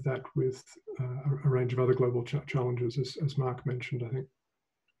interconnectivity of that with a range of other global challenges, as Mark mentioned, I think.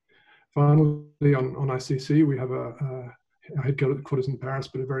 Finally, on ICC, we have a headquarters in Paris,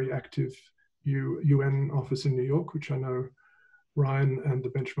 but a very active UN office in New York, which I know Ryan and the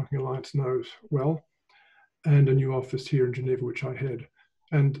Benchmarking Alliance knows well, and a new office here in Geneva, which I head.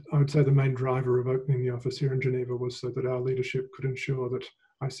 And I would say the main driver of opening the office here in Geneva was so that our leadership could ensure that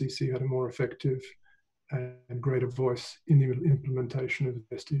ICC had a more effective and greater voice in the implementation of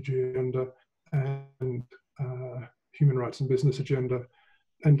the SDG agenda and human rights and business agenda,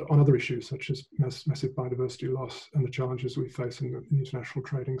 and on other issues such as massive biodiversity loss and the challenges we face in the international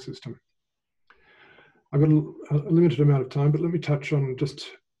trading system. I've got a limited amount of time, but let me touch on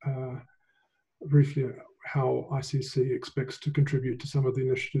just briefly how ICC expects to contribute to some of the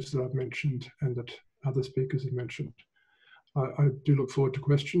initiatives that I've mentioned and that other speakers have mentioned. I do look forward to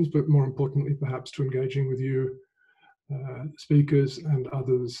questions, but more importantly, perhaps to engaging with you, speakers and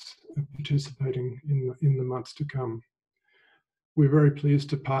others participating in the months to come. We're very pleased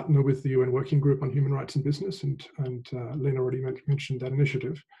to partner with the UN Working Group on Human Rights and Business, and Lena already mentioned that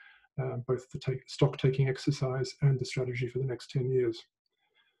initiative, both the stock-taking exercise and the strategy for the next 10 years.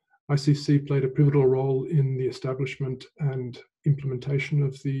 ICC played a pivotal role in the establishment and implementation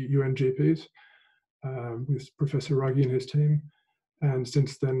of the UNGPs with Professor Ruggie and his team, and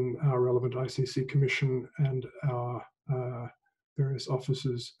since then our relevant ICC Commission and our various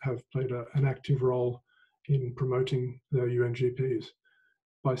offices have played an active role in promoting the UNGPs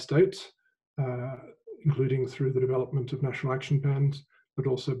by states, including through the development of national action plans, but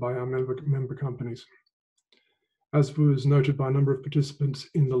also by our member companies. As was noted by a number of participants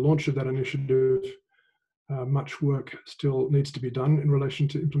in the launch of that initiative, much work still needs to be done in relation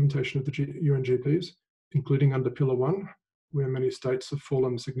to implementation of the UNGPs, including under Pillar 1, where many states have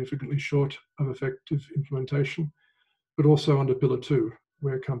fallen significantly short of effective implementation, but also under Pillar 2,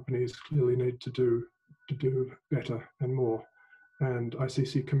 where companies clearly need to do better and more, and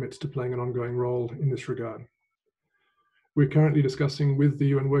ICC commits to playing an ongoing role in this regard. We're currently discussing with the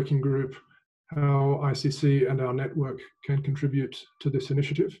UN Working Group how ICC and our network can contribute to this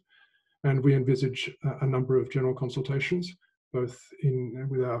initiative, and we envisage a number of general consultations, both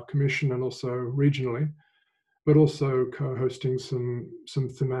with our commission and also regionally, but also co-hosting some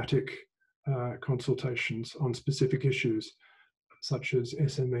thematic consultations on specific issues, such as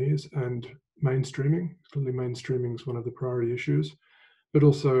SMEs and mainstreaming. Clearly mainstreaming is one of the priority issues, but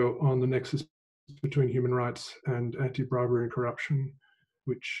also on the nexus between human rights and anti-bribery and corruption,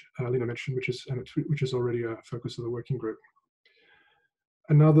 which Lena mentioned, which is already a focus of the working group.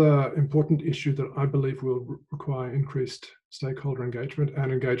 Another important issue that I believe will require increased stakeholder engagement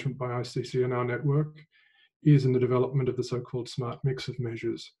and engagement by ICC and our network is in the development of the so-called smart mix of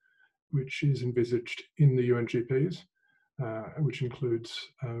measures, which is envisaged in the UNGPs, which includes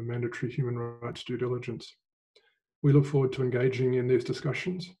mandatory human rights due diligence. We look forward to engaging in these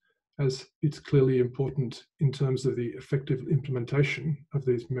discussions, as it's clearly important in terms of the effective implementation of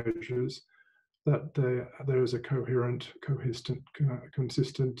these measures that there is a coherent,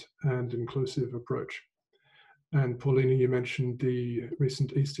 consistent and inclusive approach. And Paulina, you mentioned the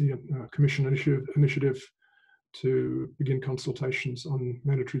recent EC Commission initiative to begin consultations on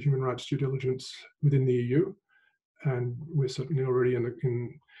mandatory human rights due diligence within the EU. And we're certainly already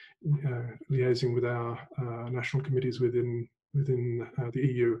in liaising with our national committees within the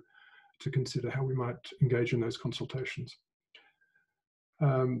EU to consider how we might engage in those consultations.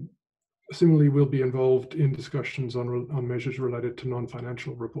 Similarly, we'll be involved in discussions on measures related to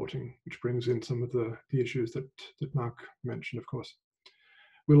non-financial reporting, which brings in some of the issues that Mark mentioned, of course.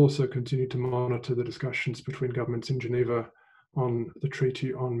 We'll also continue to monitor the discussions between governments in Geneva on the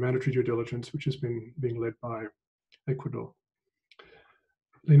treaty on mandatory due diligence, which has been being led by Ecuador.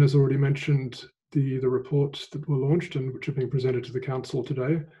 Lena's already mentioned the reports that were launched and which are being presented to the Council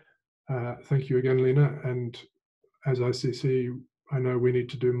today. Thank you again, Lena. And as ICC, I know we need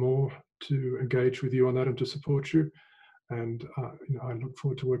to do more to engage with you on that and to support you. And I look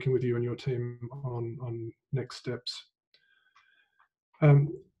forward to working with you and your team on next steps.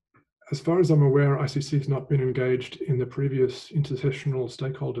 As far as I'm aware, ICC has not been engaged in the previous intersessional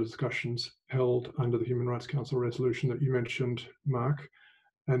stakeholder discussions held under the Human Rights Council resolution that you mentioned, Mark.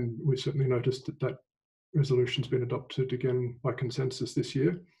 And we certainly noticed that that resolution's been adopted again by consensus this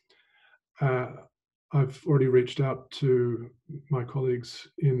year. I've already reached out to my colleagues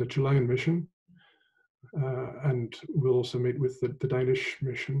in the Chilean mission, and we'll also meet with the Danish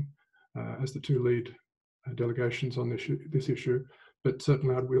mission as the two lead delegations on this issue. But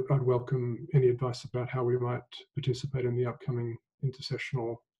certainly I'd welcome any advice about how we might participate in the upcoming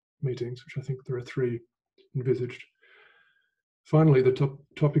intersessional meetings, which I think there are 3 envisaged. Finally, the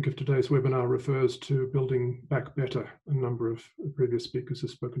topic of today's webinar refers to building back better. A number of previous speakers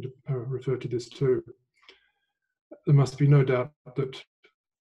have referred to this too. There must be no doubt that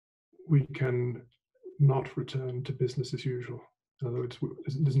we can not return to business as usual. In other words,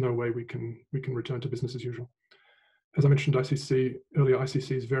 there's no way we can return to business as usual. As I mentioned earlier,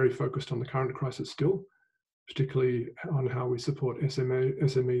 ICC is very focused on the current crisis still, particularly on how we support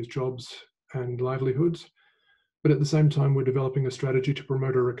SMEs, jobs and livelihoods. But at the same time, we're developing a strategy to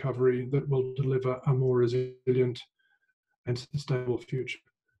promote a recovery that will deliver a more resilient and sustainable future.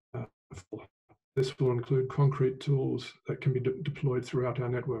 This will include concrete tools that can be deployed throughout our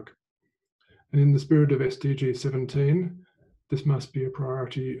network. And in the spirit of SDG 17, this must be a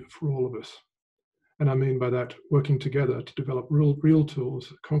priority for all of us. And I mean by that, working together to develop real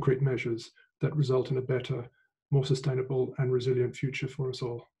tools, concrete measures that result in a better, more sustainable and resilient future for us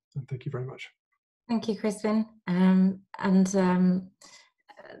all. And thank you very much. Thank you, Crispin. Thank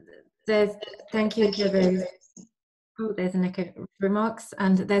you for those. Oh, there's an echo remarks,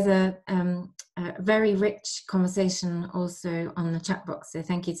 and there's a very rich conversation also on the chat box. So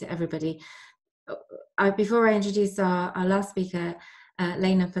thank you to everybody. Before I introduce our last speaker,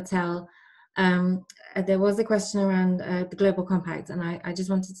 Lena Patel, there was a question around the Global Compact, and I just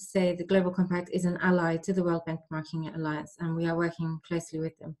wanted to say the Global Compact is an ally to the World Benchmarking Alliance, and we are working closely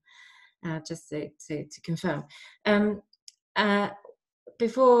with them, just to confirm.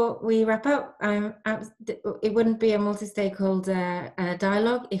 Before we wrap up, it wouldn't be a multi-stakeholder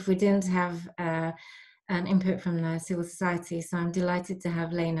dialogue if we didn't have an input from the civil society. So I'm delighted to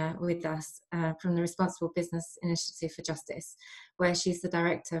have Lena with us from the Responsible Business Initiative for Justice, where she's the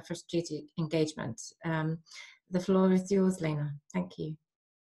Director for Strategic Engagement. The floor is yours, Lena. Thank you.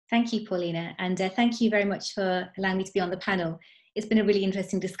 Thank you, Paulina, and thank you very much for allowing me to be on the panel. It's been a really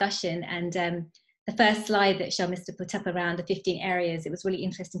interesting discussion, and the first slide that Sharmista put up around the 15 areas, it was really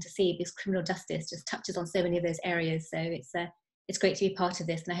interesting to see because criminal justice just touches on so many of those areas. So it's great to be part of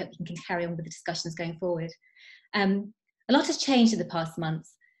this, and I hope we can carry on with the discussions going forward. A lot has changed in the past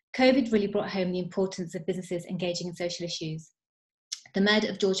months. COVID really brought home the importance of businesses engaging in social issues. The murder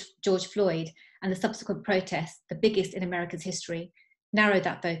of George Floyd and the subsequent protests, the biggest in America's history, narrowed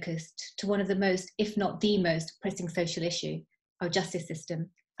that focus to one of the most, if not the most, pressing social issue, our justice system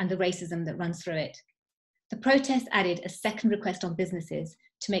and the racism that runs through it. The protest added a second request on businesses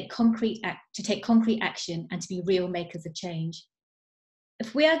to take concrete action and to be real makers of change.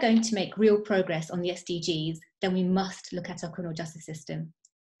 If we are going to make real progress on the SDGs, then we must look at our criminal justice system.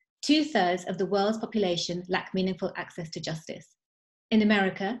 2/3 of the world's population lack meaningful access to justice. In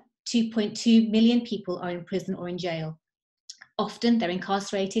America, 2.2 million people are in prison or in jail. Often they're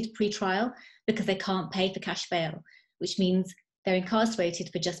incarcerated pre-trial because they can't pay for cash bail, which means they're incarcerated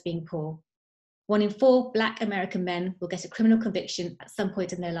for just being poor. 1 in 4 Black American men will get a criminal conviction at some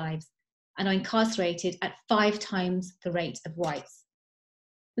point in their lives and are incarcerated at 5 times the rate of whites.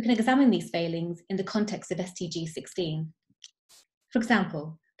 We can examine these failings in the context of SDG 16. For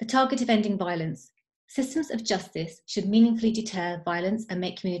example, the target of ending violence. Systems of justice should meaningfully deter violence and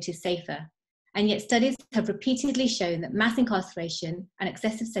make communities safer. And yet studies have repeatedly shown that mass incarceration and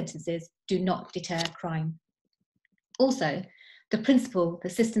excessive sentences do not deter crime. Also, the principle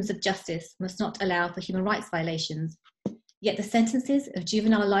that systems of justice must not allow for human rights violations, yet the sentences of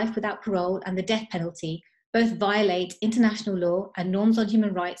juvenile life without parole and the death penalty both violate international law and norms on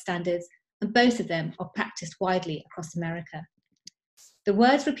human rights standards, and both of them are practiced widely across America. The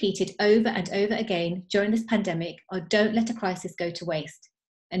words repeated over and over again during this pandemic are "don't let a crisis go to waste,"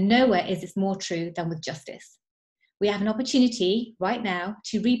 and nowhere is this more true than with justice. We have an opportunity right now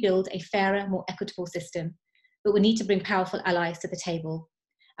to rebuild a fairer, more equitable system, but we need to bring powerful allies to the table,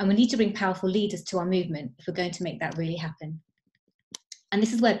 and we need to bring powerful leaders to our movement if we're going to make that really happen. And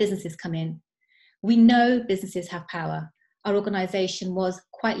this is where businesses come in. We know businesses have power. our organisation was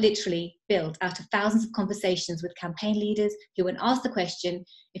quite literally built out of thousands of conversations with campaign leaders who, when asked the question,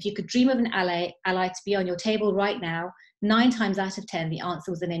 if you could dream of an ally to be on your table right now, 9 times out of 10, the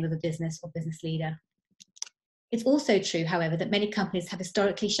answer was the name of a business or business leader. It's also true, however, that many companies have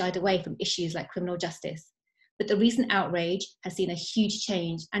historically shied away from issues like criminal justice. But the recent outrage has seen a huge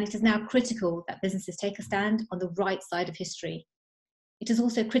change, and it is now critical that businesses take a stand on the right side of history. It is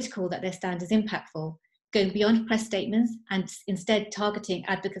also critical that their stand is impactful, going beyond press statements and instead targeting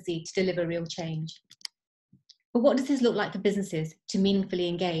advocacy to deliver real change. But what does this look like for businesses to meaningfully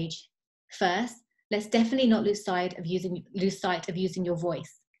engage? First, let's definitely not lose sight of using your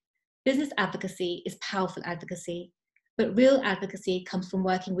voice. Business advocacy is powerful advocacy, but real advocacy comes from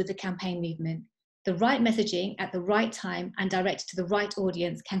working with the campaign movement. The right messaging at the right time and directed to the right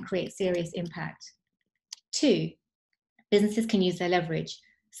audience can create serious impact. 2, businesses can use their leverage.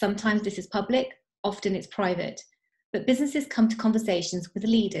 Sometimes this is public, often it's private, but businesses come to conversations with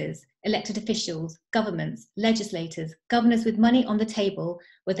leaders, elected officials, governments, legislators, governors with money on the table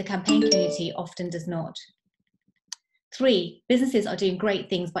where the campaign community often does not. 3, businesses are doing great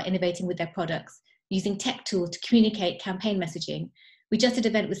things by innovating with their products, using tech tools to communicate campaign messaging. We just did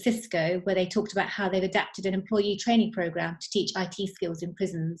an event with Cisco where they talked about how they've adapted an employee training program to teach IT skills in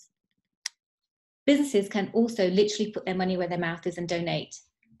prisons. Businesses can also literally put their money where their mouth is and donate.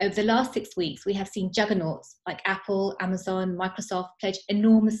 Over the last 6 weeks, we have seen juggernauts like Apple, Amazon, Microsoft pledge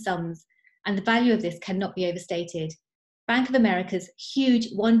enormous sums, and the value of this cannot be overstated. Bank of America's huge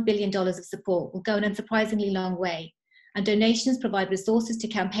 $1 billion of support will go an unsurprisingly long way, and donations provide resources to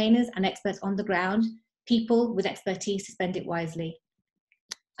campaigners and experts on the ground, people with expertise to spend it wisely.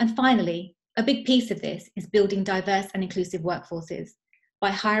 And finally, a big piece of this is building diverse and inclusive workforces.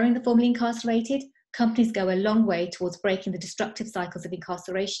 By hiring the formerly incarcerated, companies go a long way towards breaking the destructive cycles of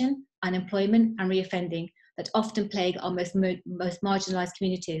incarceration, unemployment, and reoffending that often plague our most marginalised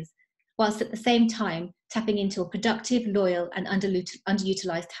communities, whilst at the same time tapping into a productive, loyal, and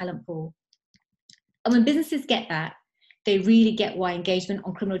underutilised talent pool. And when businesses get that, they really get why engagement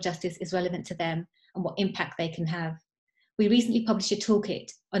on criminal justice is relevant to them and what impact they can have. We recently published a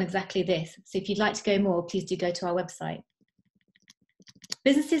toolkit on exactly this, so if you'd like to go more, please do go to our website.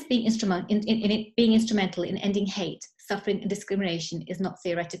 Businesses being instrumental in ending hate, suffering and discrimination is not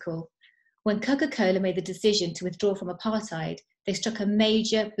theoretical. When Coca-Cola made the decision to withdraw from apartheid, they struck a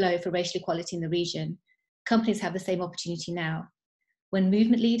major blow for racial equality in the region. Companies have the same opportunity now. When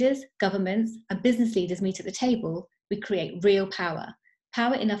movement leaders, governments, and business leaders meet at the table, we create real power.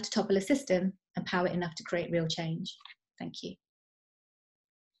 Power enough to topple a system and power enough to create real change. Thank you.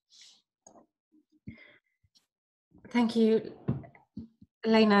 Thank you,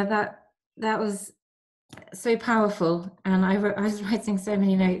 Lena. That was so powerful, and I was writing so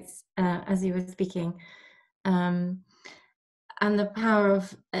many notes as you were speaking, and the power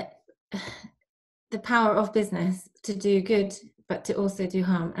of business to do good, but to also do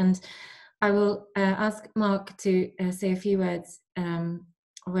harm. And I will ask Mark to say a few words.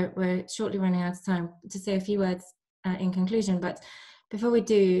 We're shortly running out of time to say a few words in conclusion, but before we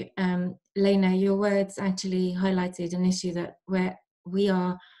do, Lena, your words actually highlighted an issue that we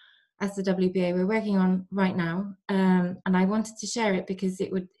are, as the WBA, we're working on right now, and I wanted to share it because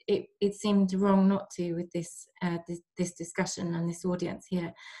it seemed wrong not to with this discussion and this audience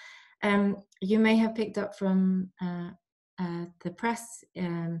here. You may have picked up from the press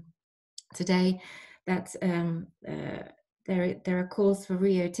today that there are calls for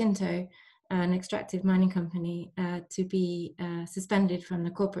Rio Tinto, an extractive mining company, to be suspended from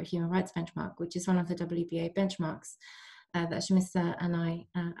the corporate human rights benchmark, which is one of the WBA benchmarks that Shamisa and I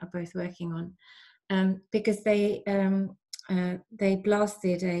are both working on, because they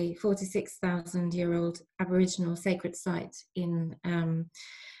blasted a 46,000-year-old Aboriginal sacred site in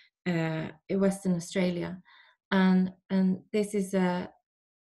Western Australia, and this is an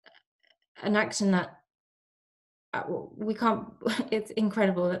action that we can't. It's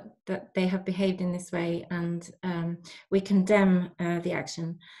incredible that they have behaved in this way, and we condemn the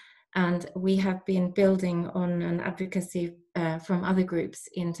action. And we have been building on an advocacy from other groups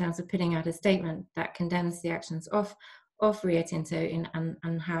in terms of putting out a statement that condemns the actions of Rio Tinto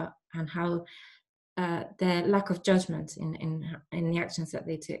and how their lack of judgment in the actions that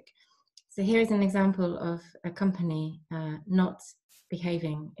they took. So here is an example of a company not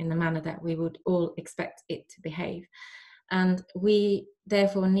behaving in the manner that we would all expect it to behave, and we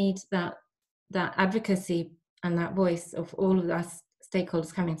therefore need that advocacy and that voice of all of us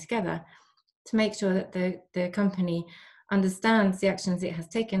stakeholders coming together to make sure that the company understands the actions it has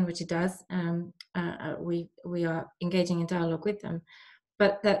taken, which it does. We are engaging in dialogue with them,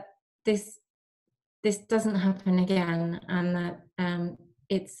 but that this this doesn't happen again, and that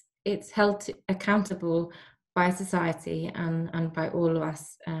it's held accountable by society and by all of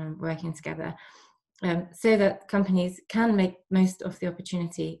us working together, so that companies can make most of the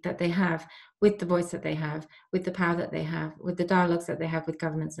opportunity that they have, with the voice that they have, with the power that they have, with the dialogues that they have with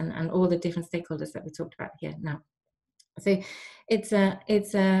governments and all the different stakeholders that we talked about here now. So it's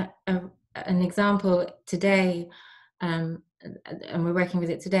an example today, and we're working with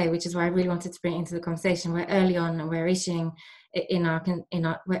it today, which is why I really wanted to bring it into the conversation. We're early on, and we're issuing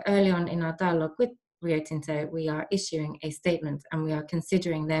we're early on in our dialogue with Rio Tinto. We are issuing a statement, and we are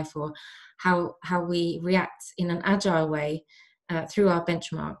considering, therefore, how we react in an agile way through our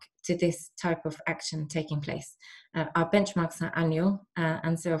benchmark to this type of action taking place. Our benchmarks are annual,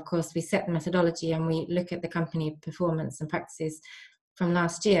 and so of course we set the methodology and we look at the company performance and practices from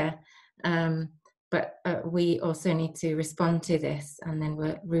last year, but we also need to respond to this, and then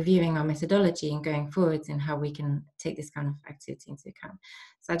we're reviewing our methodology and going forwards in how we can take this kind of activity into account.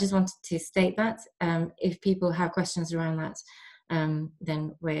 So I just wanted to state that. If people have questions around that,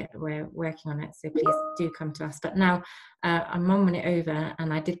 then we're working on it, so please do come to us. But now I'm 1 minute over,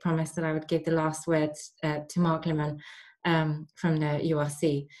 and I did promise that I would give the last word to Mark Limon from the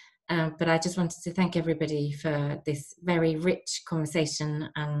URC. But I just wanted to thank everybody for this very rich conversation,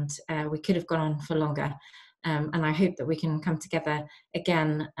 and we could have gone on for longer. And I hope that we can come together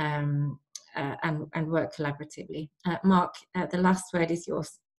again and work collaboratively. Mark, the last word is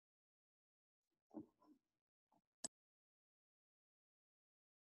yours.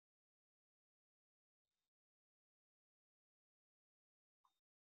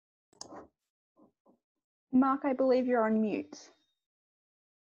 Mark, I believe you're on mute.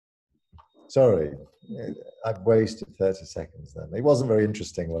 Sorry, I've wasted 30 seconds then. It wasn't very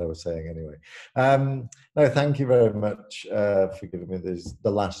interesting what I was saying anyway. No, thank you very much for giving me the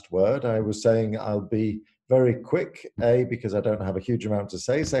last word. I was saying I'll be very quick, because I don't have a huge amount to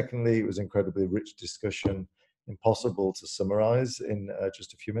say. Secondly, it was incredibly rich discussion, impossible to summarize in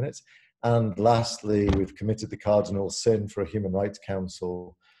just a few minutes. And lastly, we've committed the cardinal sin for a Human Rights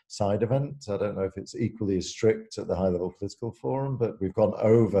Council side event. I don't know if it's equally as strict at the high level political forum, but we've gone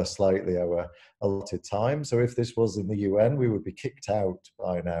over slightly our allotted time. So if this was in the UN, we would be kicked out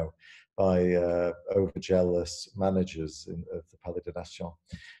by now by over-jealous managers of the Palais des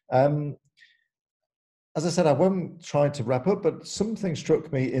Nations. As I said, I won't try to wrap up, but something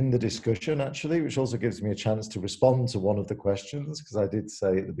struck me in the discussion, actually, which also gives me a chance to respond to one of the questions, because I did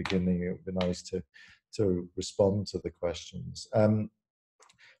say at the beginning it would be nice to respond to the questions.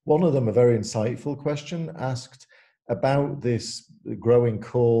 One of them, a very insightful question, asked about this growing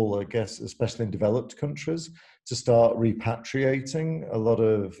call, I guess, especially in developed countries, to start repatriating a lot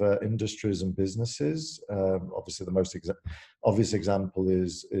of industries and businesses. Obviously, the most obvious example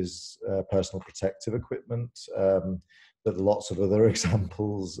is personal protective equipment, but lots of other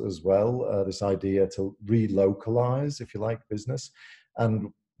examples as well. This idea to relocalize, if you like, business,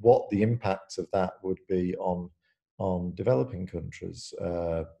 and what the impact of that would be on developing countries.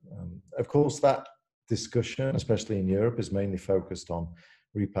 Of course, that discussion, especially in Europe, is mainly focused on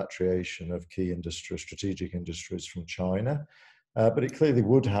repatriation of key industries, strategic industries from China, but it clearly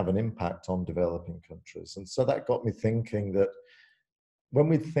would have an impact on developing countries. And so that got me thinking that when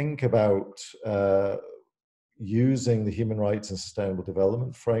we think about using the human rights and sustainable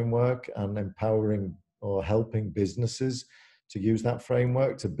development framework and empowering or helping businesses to use that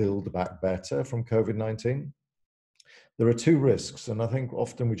framework to build back better from COVID-19, there are two risks, and I think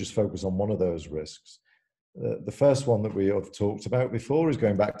often we just focus on one of those risks. The first one that we have talked about before is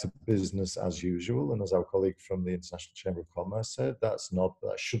going back to business as usual, and as our colleague from the International Chamber of Commerce said, that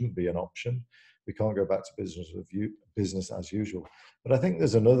shouldn't be an option. We can't go back to business as usual. But I think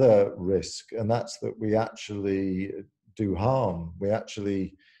there's another risk, and that's that we actually do harm. We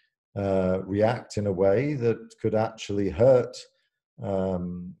actually react in a way that could actually hurt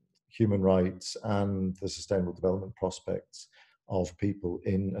human rights and the sustainable development prospects of people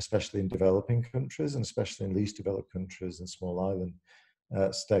especially in developing countries, and especially in least developed countries and small island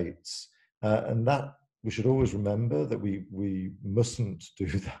states. And that we should always remember that we mustn't do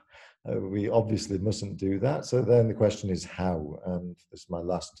that. We obviously mustn't do that. So then the question is how, and this is my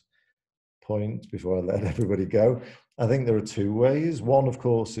last point before I let everybody go. I think there are two ways. One, of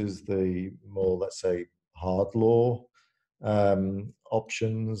course, is the more, let's say, hard law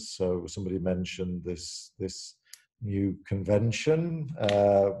options. So somebody mentioned this new convention,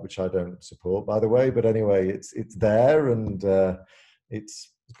 which I don't support, by the way, but anyway, it's there, and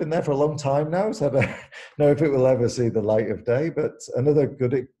it's been there for a long time now, so I don't know if it will ever see the light of day. But another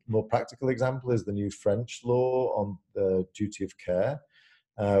good, more practical example is the new French law on the duty of care,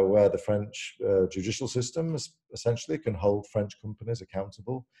 where the French judicial system essentially can hold French companies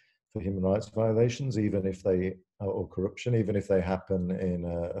accountable for human rights violations, even if they, or corruption, even if they happen in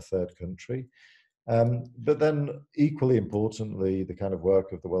a third country. But then equally importantly, the kind of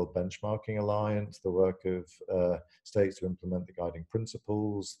work of the World Benchmarking Alliance, the work of states to implement the guiding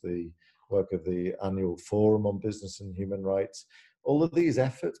principles, the work of the annual Forum on Business and Human Rights, all of these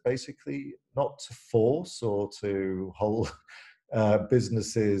efforts basically not to force or to hold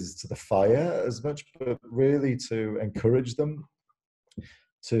businesses to the fire as much, but really to encourage them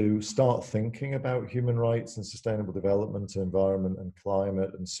to start thinking about human rights and sustainable development, environment and climate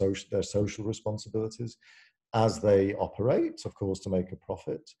and their social responsibilities as they operate, of course, to make a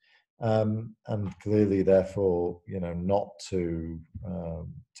profit. And clearly, therefore, not to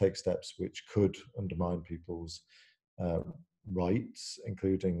take steps which could undermine people's rights,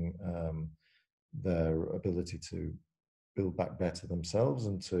 including their ability to build back better themselves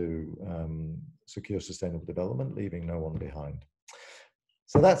and to secure sustainable development, leaving no one behind.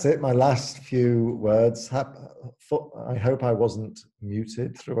 So that's it, my last few words. I hope I wasn't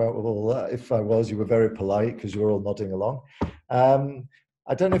muted throughout all that. If I was, you were very polite because you were all nodding along.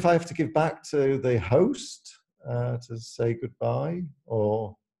 I don't know if I have to give back to the host to say goodbye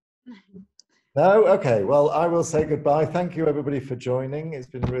or... No? Okay, well, I will say goodbye. Thank you, everybody, for joining. It's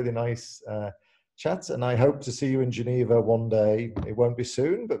been a really nice chat, and I hope to see you in Geneva one day. It won't be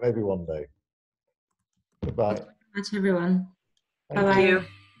soon, but maybe one day. Goodbye. Thank you very much, everyone. Thank you.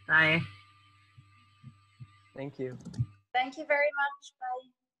 Bye. Thank you. Thank you very much.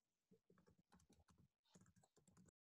 Bye.